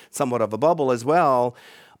in somewhat of a bubble as well.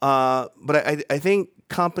 But I think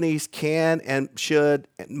companies can and should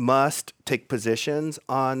and must take positions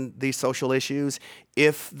on these social issues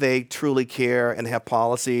if they truly care and have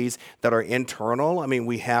policies that are internal. I mean,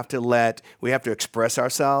 we have to express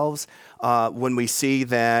ourselves when we see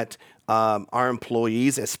that our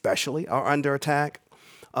employees especially are under attack.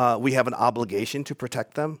 We have an obligation to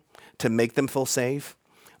protect them, to make them feel safe,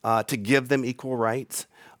 to give them equal rights.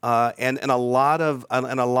 And a lot of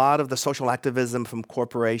the social activism from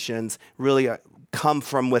corporations really come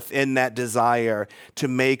from within that desire to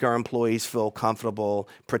make our employees feel comfortable,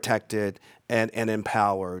 protected, and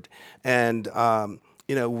empowered. And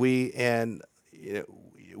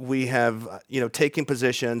we have taken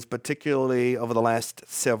positions, particularly over the last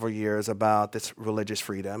several years, about this religious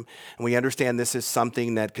freedom, and we understand this is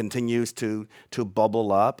something that continues to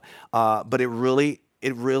bubble up, but it really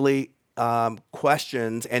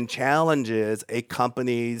questions and challenges a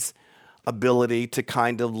company's ability to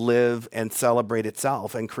kind of live and celebrate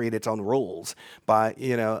itself and create its own rules.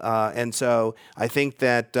 And so I think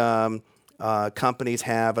that companies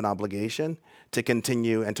have an obligation to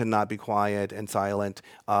continue and to not be quiet and silent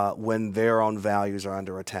when their own values are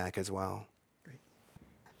under attack as well.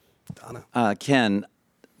 Donna. Ken,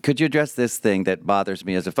 could you address this thing that bothers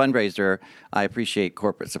me? As a fundraiser, I appreciate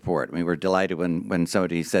corporate support. I mean, we're delighted when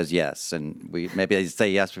somebody says yes, and maybe they say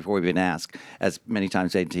yes before we've been asked, as many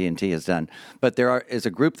times AT&T has done. But is a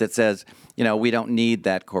group that says, we don't need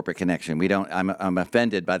that corporate connection. I'm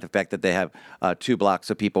offended by the fact that they have 2 blocks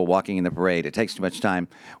of people walking in the parade. It takes too much time.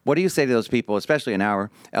 What do you say to those people, especially in our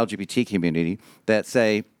LGBT community, that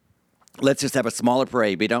say, let's just have a smaller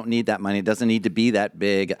parade. We don't need that money. It doesn't need to be that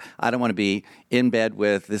big. I don't want to be in bed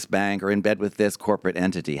with this bank or in bed with this corporate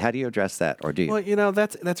entity. How do you address that, or do you? Well,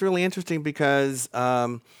 that's really interesting because,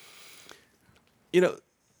 I'll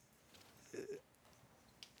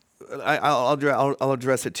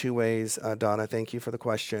address it 2 ways, Donna. Thank you for the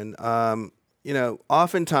question.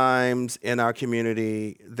 Oftentimes in our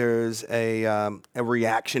community, there's a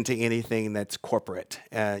reaction to anything that's corporate.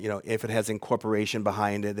 If it has incorporation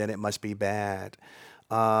behind it, then it must be bad.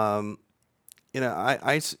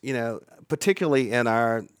 Particularly in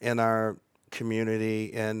our community,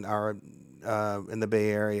 in the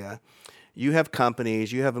Bay Area, you have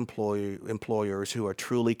companies, you have employers who are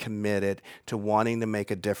truly committed to wanting to make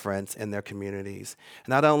a difference in their communities.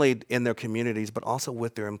 Not only in their communities, but also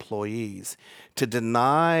with their employees. To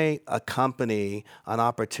deny a company an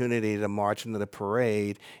opportunity to march into the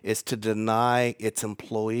parade is to deny its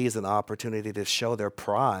employees an opportunity to show their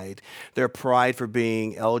pride for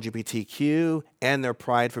being LGBTQ, and their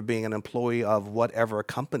pride for being an employee of whatever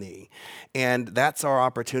company. And that's our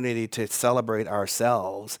opportunity to celebrate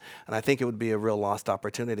ourselves. And I think it would be a real lost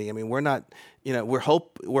opportunity. I mean, we're not, we're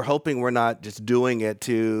hoping we're not just doing it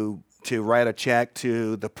to write a check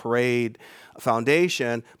to the Parade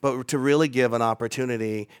Foundation, but to really give an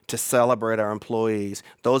opportunity to celebrate our employees,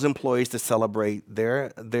 those employees to celebrate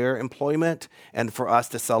their employment, and for us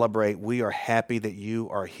to celebrate, we are happy that you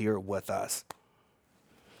are here with us.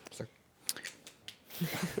 Sir.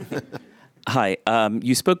 Hi,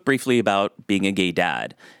 you spoke briefly about being a gay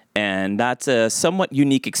dad, and that's a somewhat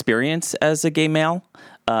unique experience as a gay male.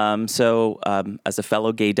 So as a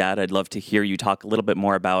fellow gay dad, I'd love to hear you talk a little bit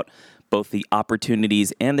more about both the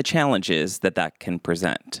opportunities and the challenges that can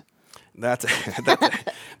present. That's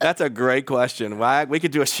a great question. Why we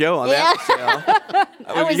could do a show on that.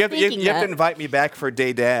 You have to invite me back for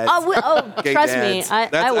Day Dads. Trust me,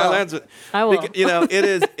 I will. I will.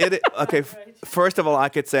 Okay. First of all, I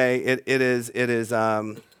could say it is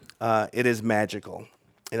magical.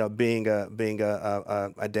 Being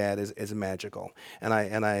a dad is magical, and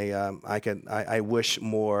I wish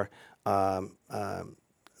more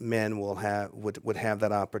men would have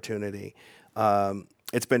that opportunity.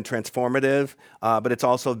 It's been transformative, but it's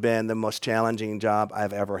also been the most challenging job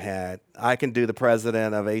I've ever had. I can do the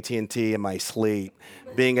president of AT&T in my sleep.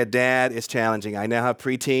 Being a dad is challenging. I now have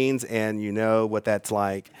preteens, and you know what that's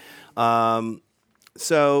like.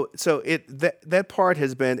 So that part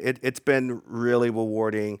has been it's been really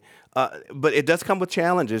rewarding, but it does come with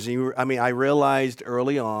challenges. I realized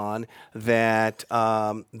early on that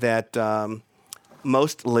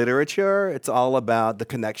most literature, it's all about the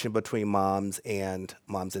connection between moms and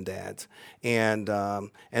dads, and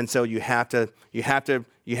so you have to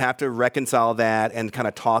reconcile that and kind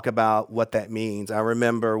of talk about what that means. I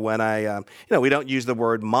remember when we don't use the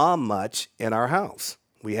word mom much in our house.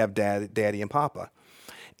 We have daddy and papa.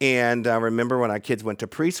 And I remember when our kids went to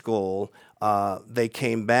preschool, they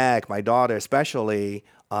came back, my daughter especially,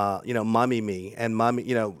 mommy me. And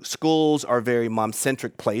mommy, schools are very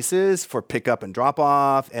mom-centric places for pickup and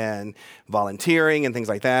drop-off and volunteering and things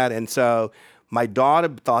like that. And so my daughter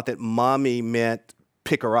thought that mommy meant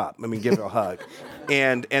pick her up. Give her a hug.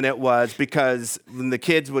 And it was because when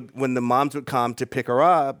the moms would come to pick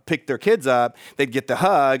their kids up, they'd get the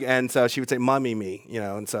hug. And so she would say, mommy me,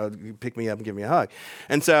 and so you pick me up and give me a hug.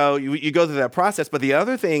 And so you go through that process. But the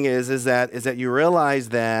other thing is that you realize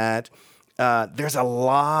that there's a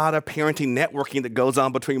lot of parenting networking that goes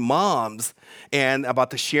on between moms and about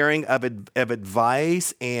the sharing of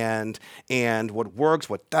advice and what works,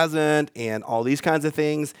 what doesn't, and all these kinds of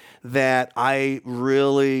things that I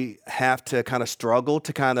really have to kind of struggle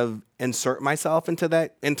to kind of insert myself into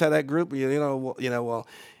that group.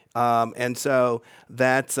 And so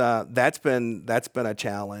that's been a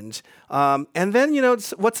challenge. And then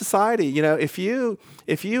what society? If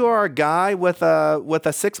you are a guy with a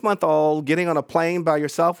 6-month-old getting on a plane by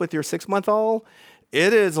yourself with your 6-month-old,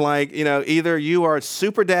 it is like, either you are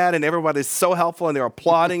super dad and everybody's so helpful and they're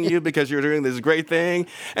applauding you because you're doing this great thing.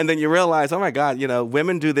 And then you realize, oh my God,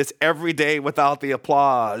 women do this every day without the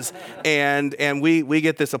applause. And we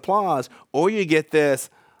get this applause, or you get this,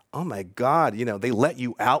 oh my God, they let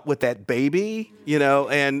you out with that baby,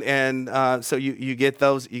 and so you get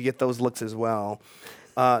those looks as well.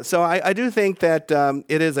 So I do think that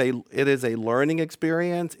it is a learning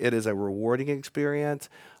experience. It is a rewarding experience,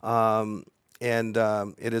 and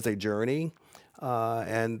it is a journey.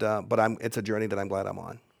 But it's a journey that I'm glad I'm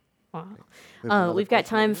on. Wow. We've got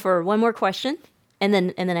time for one more question, and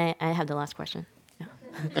then I have the last question.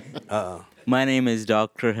 My name is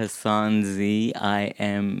Dr. Hassan Z. I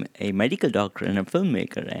am a medical doctor and a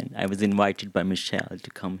filmmaker, and I was invited by Michelle to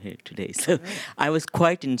come here today. So I was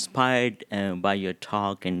quite inspired by your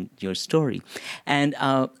talk and your story. And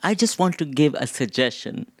I just want to give a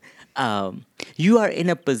suggestion. You are in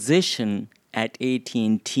a position at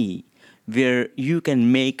AT&T where you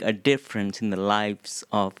can make a difference in the lives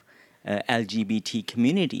of LGBT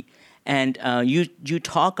community. And you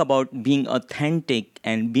talk about being authentic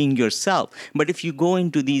and being yourself. But if you go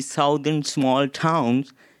into these southern small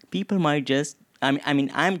towns, people might just,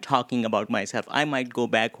 I'm talking about myself. I might go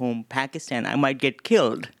back home, Pakistan, I might get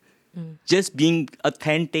killed. Just being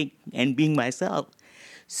authentic and being myself.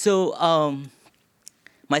 So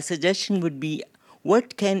my suggestion would be,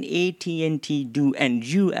 what can AT&T do, and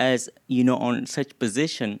you as, on such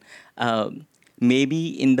position, maybe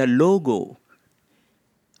in the logo,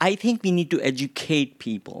 I think we need to educate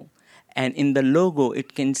people. And in the logo,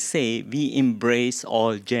 it can say, we embrace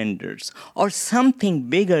all genders, or something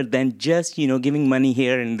bigger than just, giving money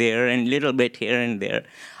here and there and little bit here and there.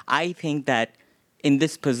 I think that in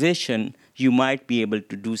this position, you might be able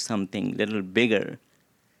to do something a little bigger.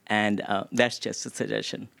 And that's just a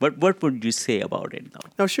suggestion. But what would you say about it, though?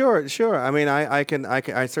 No, sure.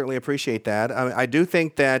 I certainly appreciate that. I do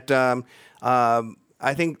think that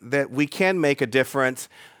I think that we can make a difference.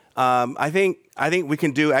 I think we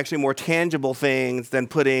can do actually more tangible things than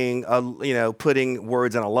putting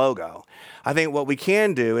words in a logo. I think what we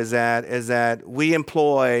can do is that we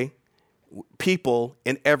employ people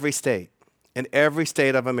in every state. In every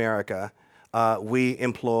state of America, we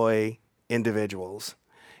employ individuals.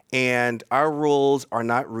 And our rules are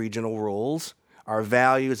not regional rules. Our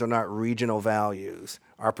values are not regional values.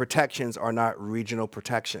 Our protections are not regional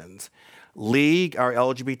protections. League, our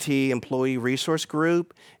LGBT employee resource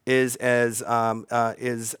group, is as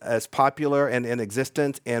popular and in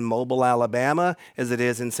existence in Mobile, Alabama, as it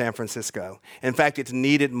is in San Francisco. In fact, it's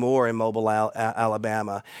needed more in Mobile,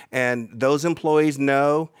 Alabama. And those employees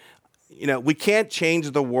know, we can't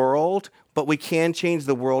change the world, but we can change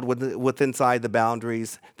the world with inside the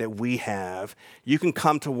boundaries that we have. You can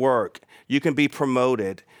come to work. You can be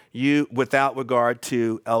promoted. Without regard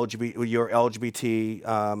to your LGBT.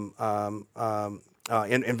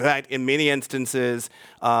 In fact, in many instances,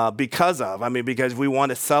 because we want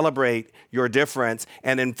to celebrate your difference,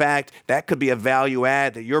 and in fact, that could be a value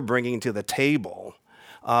add that you're bringing to the table.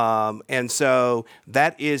 And so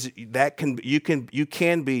you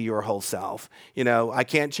can be your whole self. I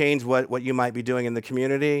can't change what you might be doing in the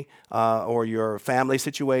community or your family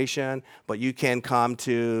situation, but you can come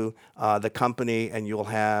to the company and you'll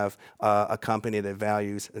have a company that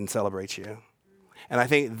values and celebrates you. And I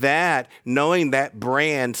think that knowing that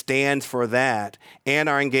brand stands for that, and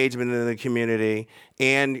our engagement in the community,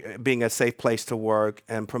 and being a safe place to work,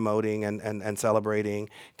 and promoting and celebrating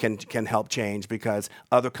can help change, because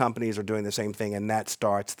other companies are doing the same thing, and that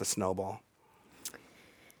starts the snowball.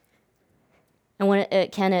 I want to,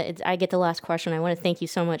 Ken, I get the last question. I want to thank you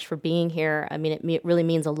so much for being here. I mean, it really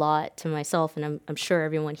means a lot to myself, and I'm sure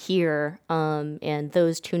everyone here and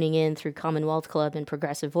those tuning in through Commonwealth Club and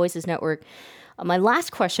Progressive Voices Network. My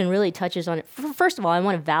last question really touches on it. First of all, I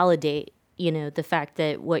want to validate, the fact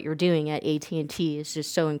that what you're doing at AT&T is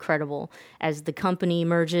just so incredible. As the company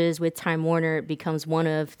merges with Time Warner, it becomes one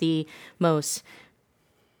of the most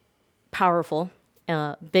powerful,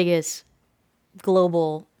 biggest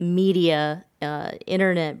global media,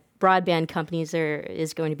 internet, broadband companies there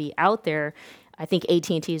is going to be out there. I think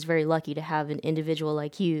AT&T is very lucky to have an individual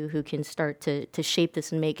like you who can start to shape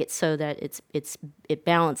this and make it so that it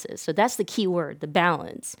balances. So that's the key word, the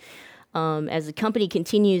balance. As the company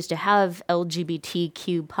continues to have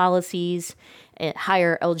LGBTQ policies,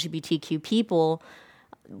 hire LGBTQ people,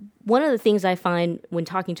 one of the things I find when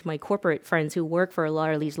talking to my corporate friends who work for a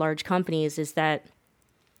lot of these large companies is that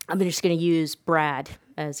I'm just going to use Brad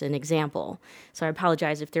as an example. So I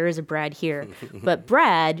apologize if there is a Brad here. But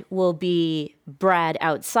Brad will be Brad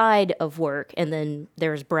outside of work, and then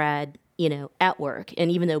there's Brad, at work.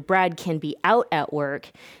 And even though Brad can be out at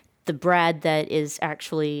work, the Brad that is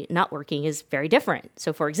actually not working is very different.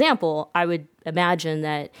 So, for example, I would imagine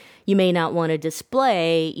that you may not want to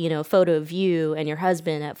display, a photo of you and your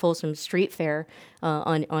husband at Folsom Street Fair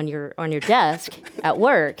on your desk at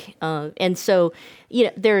work. And so,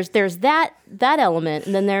 there's that element,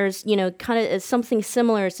 and then there's kind of something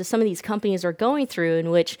similar to some of these companies are going through,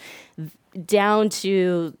 in which down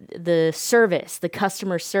to the service, the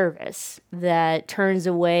customer service that turns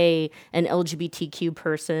away an LGBTQ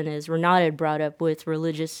person, as Renata had brought up, with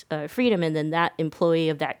religious freedom, and then that employee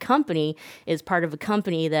of that company is part of a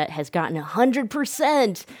company that has gotten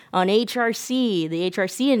 100% on HRC, the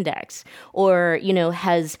HRC index, or,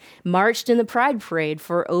 has marched in the Pride Parade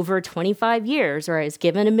for over 25 years, or has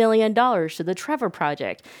given $1 million to the Trevor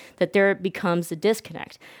Project, that there becomes a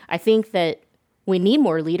disconnect. I think that we need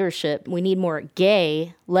more leadership. We need more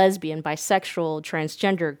gay, lesbian, bisexual,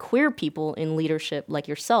 transgender, queer people in leadership like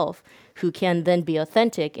yourself, who can then be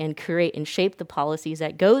authentic and create and shape the policies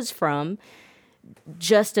that goes from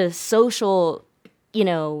just a social,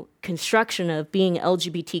 construction of being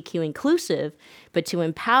LGBTQ inclusive, but to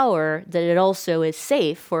empower that it also is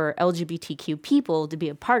safe for LGBTQ people to be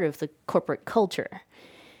a part of the corporate culture.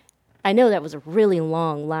 I know that was a really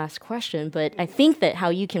long last question, but I think that how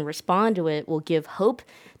you can respond to it will give hope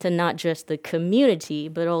to not just the community,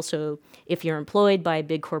 but also if you're employed by a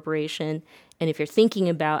big corporation, and if you're thinking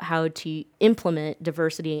about how to implement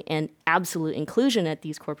diversity and absolute inclusion at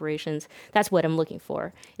these corporations. That's what I'm looking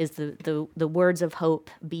for, is the words of hope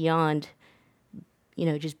beyond,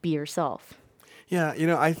 just be yourself. Yeah,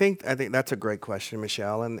 I think that's a great question,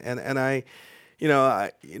 Michelle, and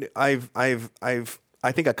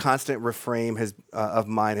I think a constant refrain of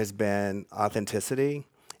mine has been authenticity,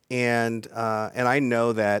 and I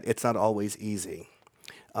know that it's not always easy,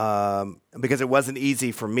 because it wasn't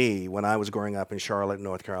easy for me when I was growing up in Charlotte,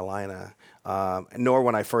 North Carolina, nor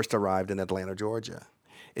when I first arrived in Atlanta, Georgia.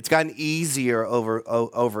 It's gotten easier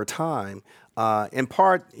over time. In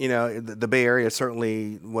part, the Bay Area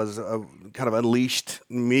certainly was kind of unleashed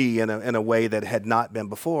me in a way that had not been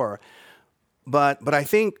before, but I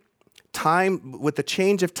think with the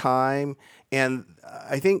change of time, and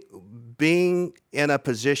I think being in a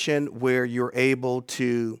position where you're able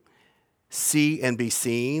to see and be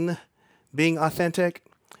seen, being authentic,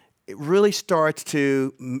 it really starts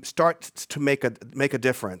to make a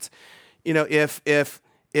difference.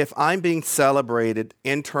 If I'm being celebrated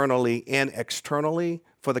internally and externally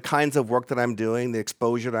for the kinds of work that I'm doing, the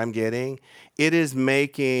exposure that I'm getting, it is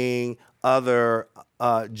making other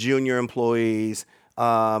junior employees,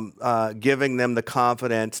 giving them the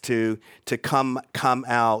confidence to come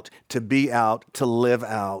out, to be out, to live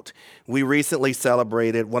out. We recently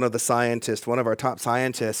celebrated one of our top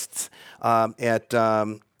scientists at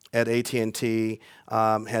AT&T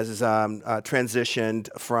has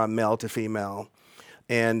transitioned from male to female.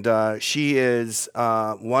 And she is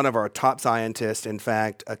one of our top scientists. In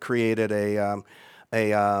fact, created a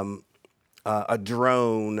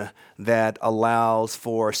drone that allows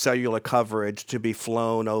for cellular coverage to be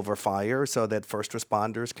flown over fire, so that first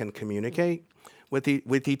responders can communicate with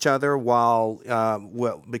each other while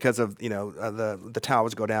because of the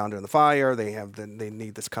towers go down during the fire. They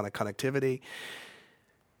need this kind of connectivity.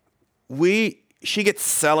 She gets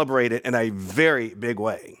celebrated in a very big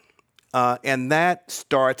way. And that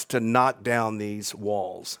starts to knock down these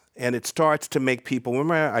walls. And it starts to make people,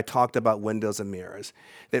 remember I talked about windows and mirrors,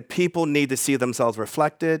 that people need to see themselves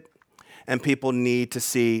reflected, and people need to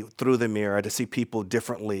see through the mirror, to see people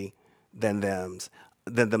differently than them.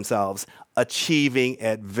 themselves achieving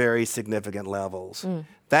at very significant levels.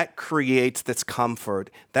 That creates this comfort.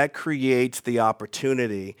 That creates the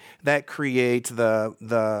opportunity. That creates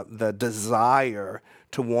the desire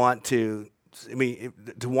to want to.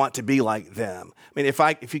 To want to be like them. I mean,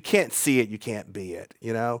 if you can't see it, you can't be it.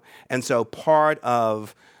 And so part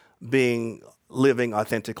of living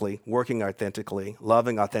authentically, working authentically,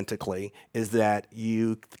 loving authentically, is that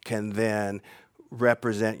you can then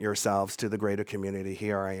represent yourselves to the greater community.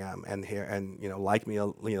 Here I am, and like me,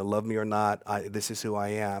 love me or not, this is who I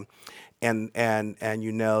am, and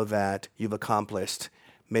that you've accomplished,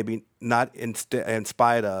 maybe not in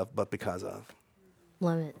spite of, but because of.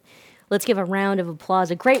 Love it. Let's give a round of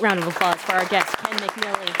applause, a great round of applause for our guest, Ken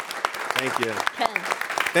Mcneely. Thank you. Ken.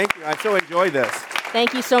 Thank you. I so enjoyed this.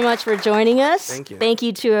 Thank you so much for joining us. Thank you. Thank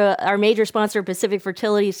you to our major sponsor, Pacific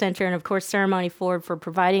Fertility Center, and of course, Ceremony Ford for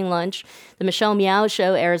providing lunch. The Michelle Meow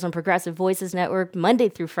Show airs on Progressive Voices Network Monday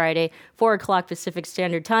through Friday, 4 o'clock Pacific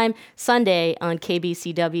Standard Time, Sunday on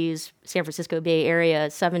KBCW's San Francisco Bay Area,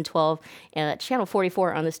 712, channel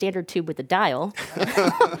 44 on the standard tube with the dial,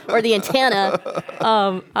 or the antenna,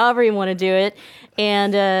 however you want to do it.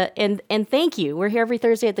 And thank you. We're here every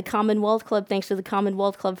Thursday at the Commonwealth Club. Thanks to the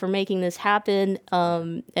Commonwealth Club for making this happen,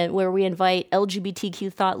 and where we invite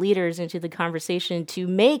LGBTQ thought leaders into the conversation to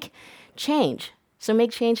make change. So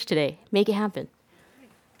make change today. Make it happen.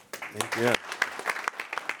 Thank you.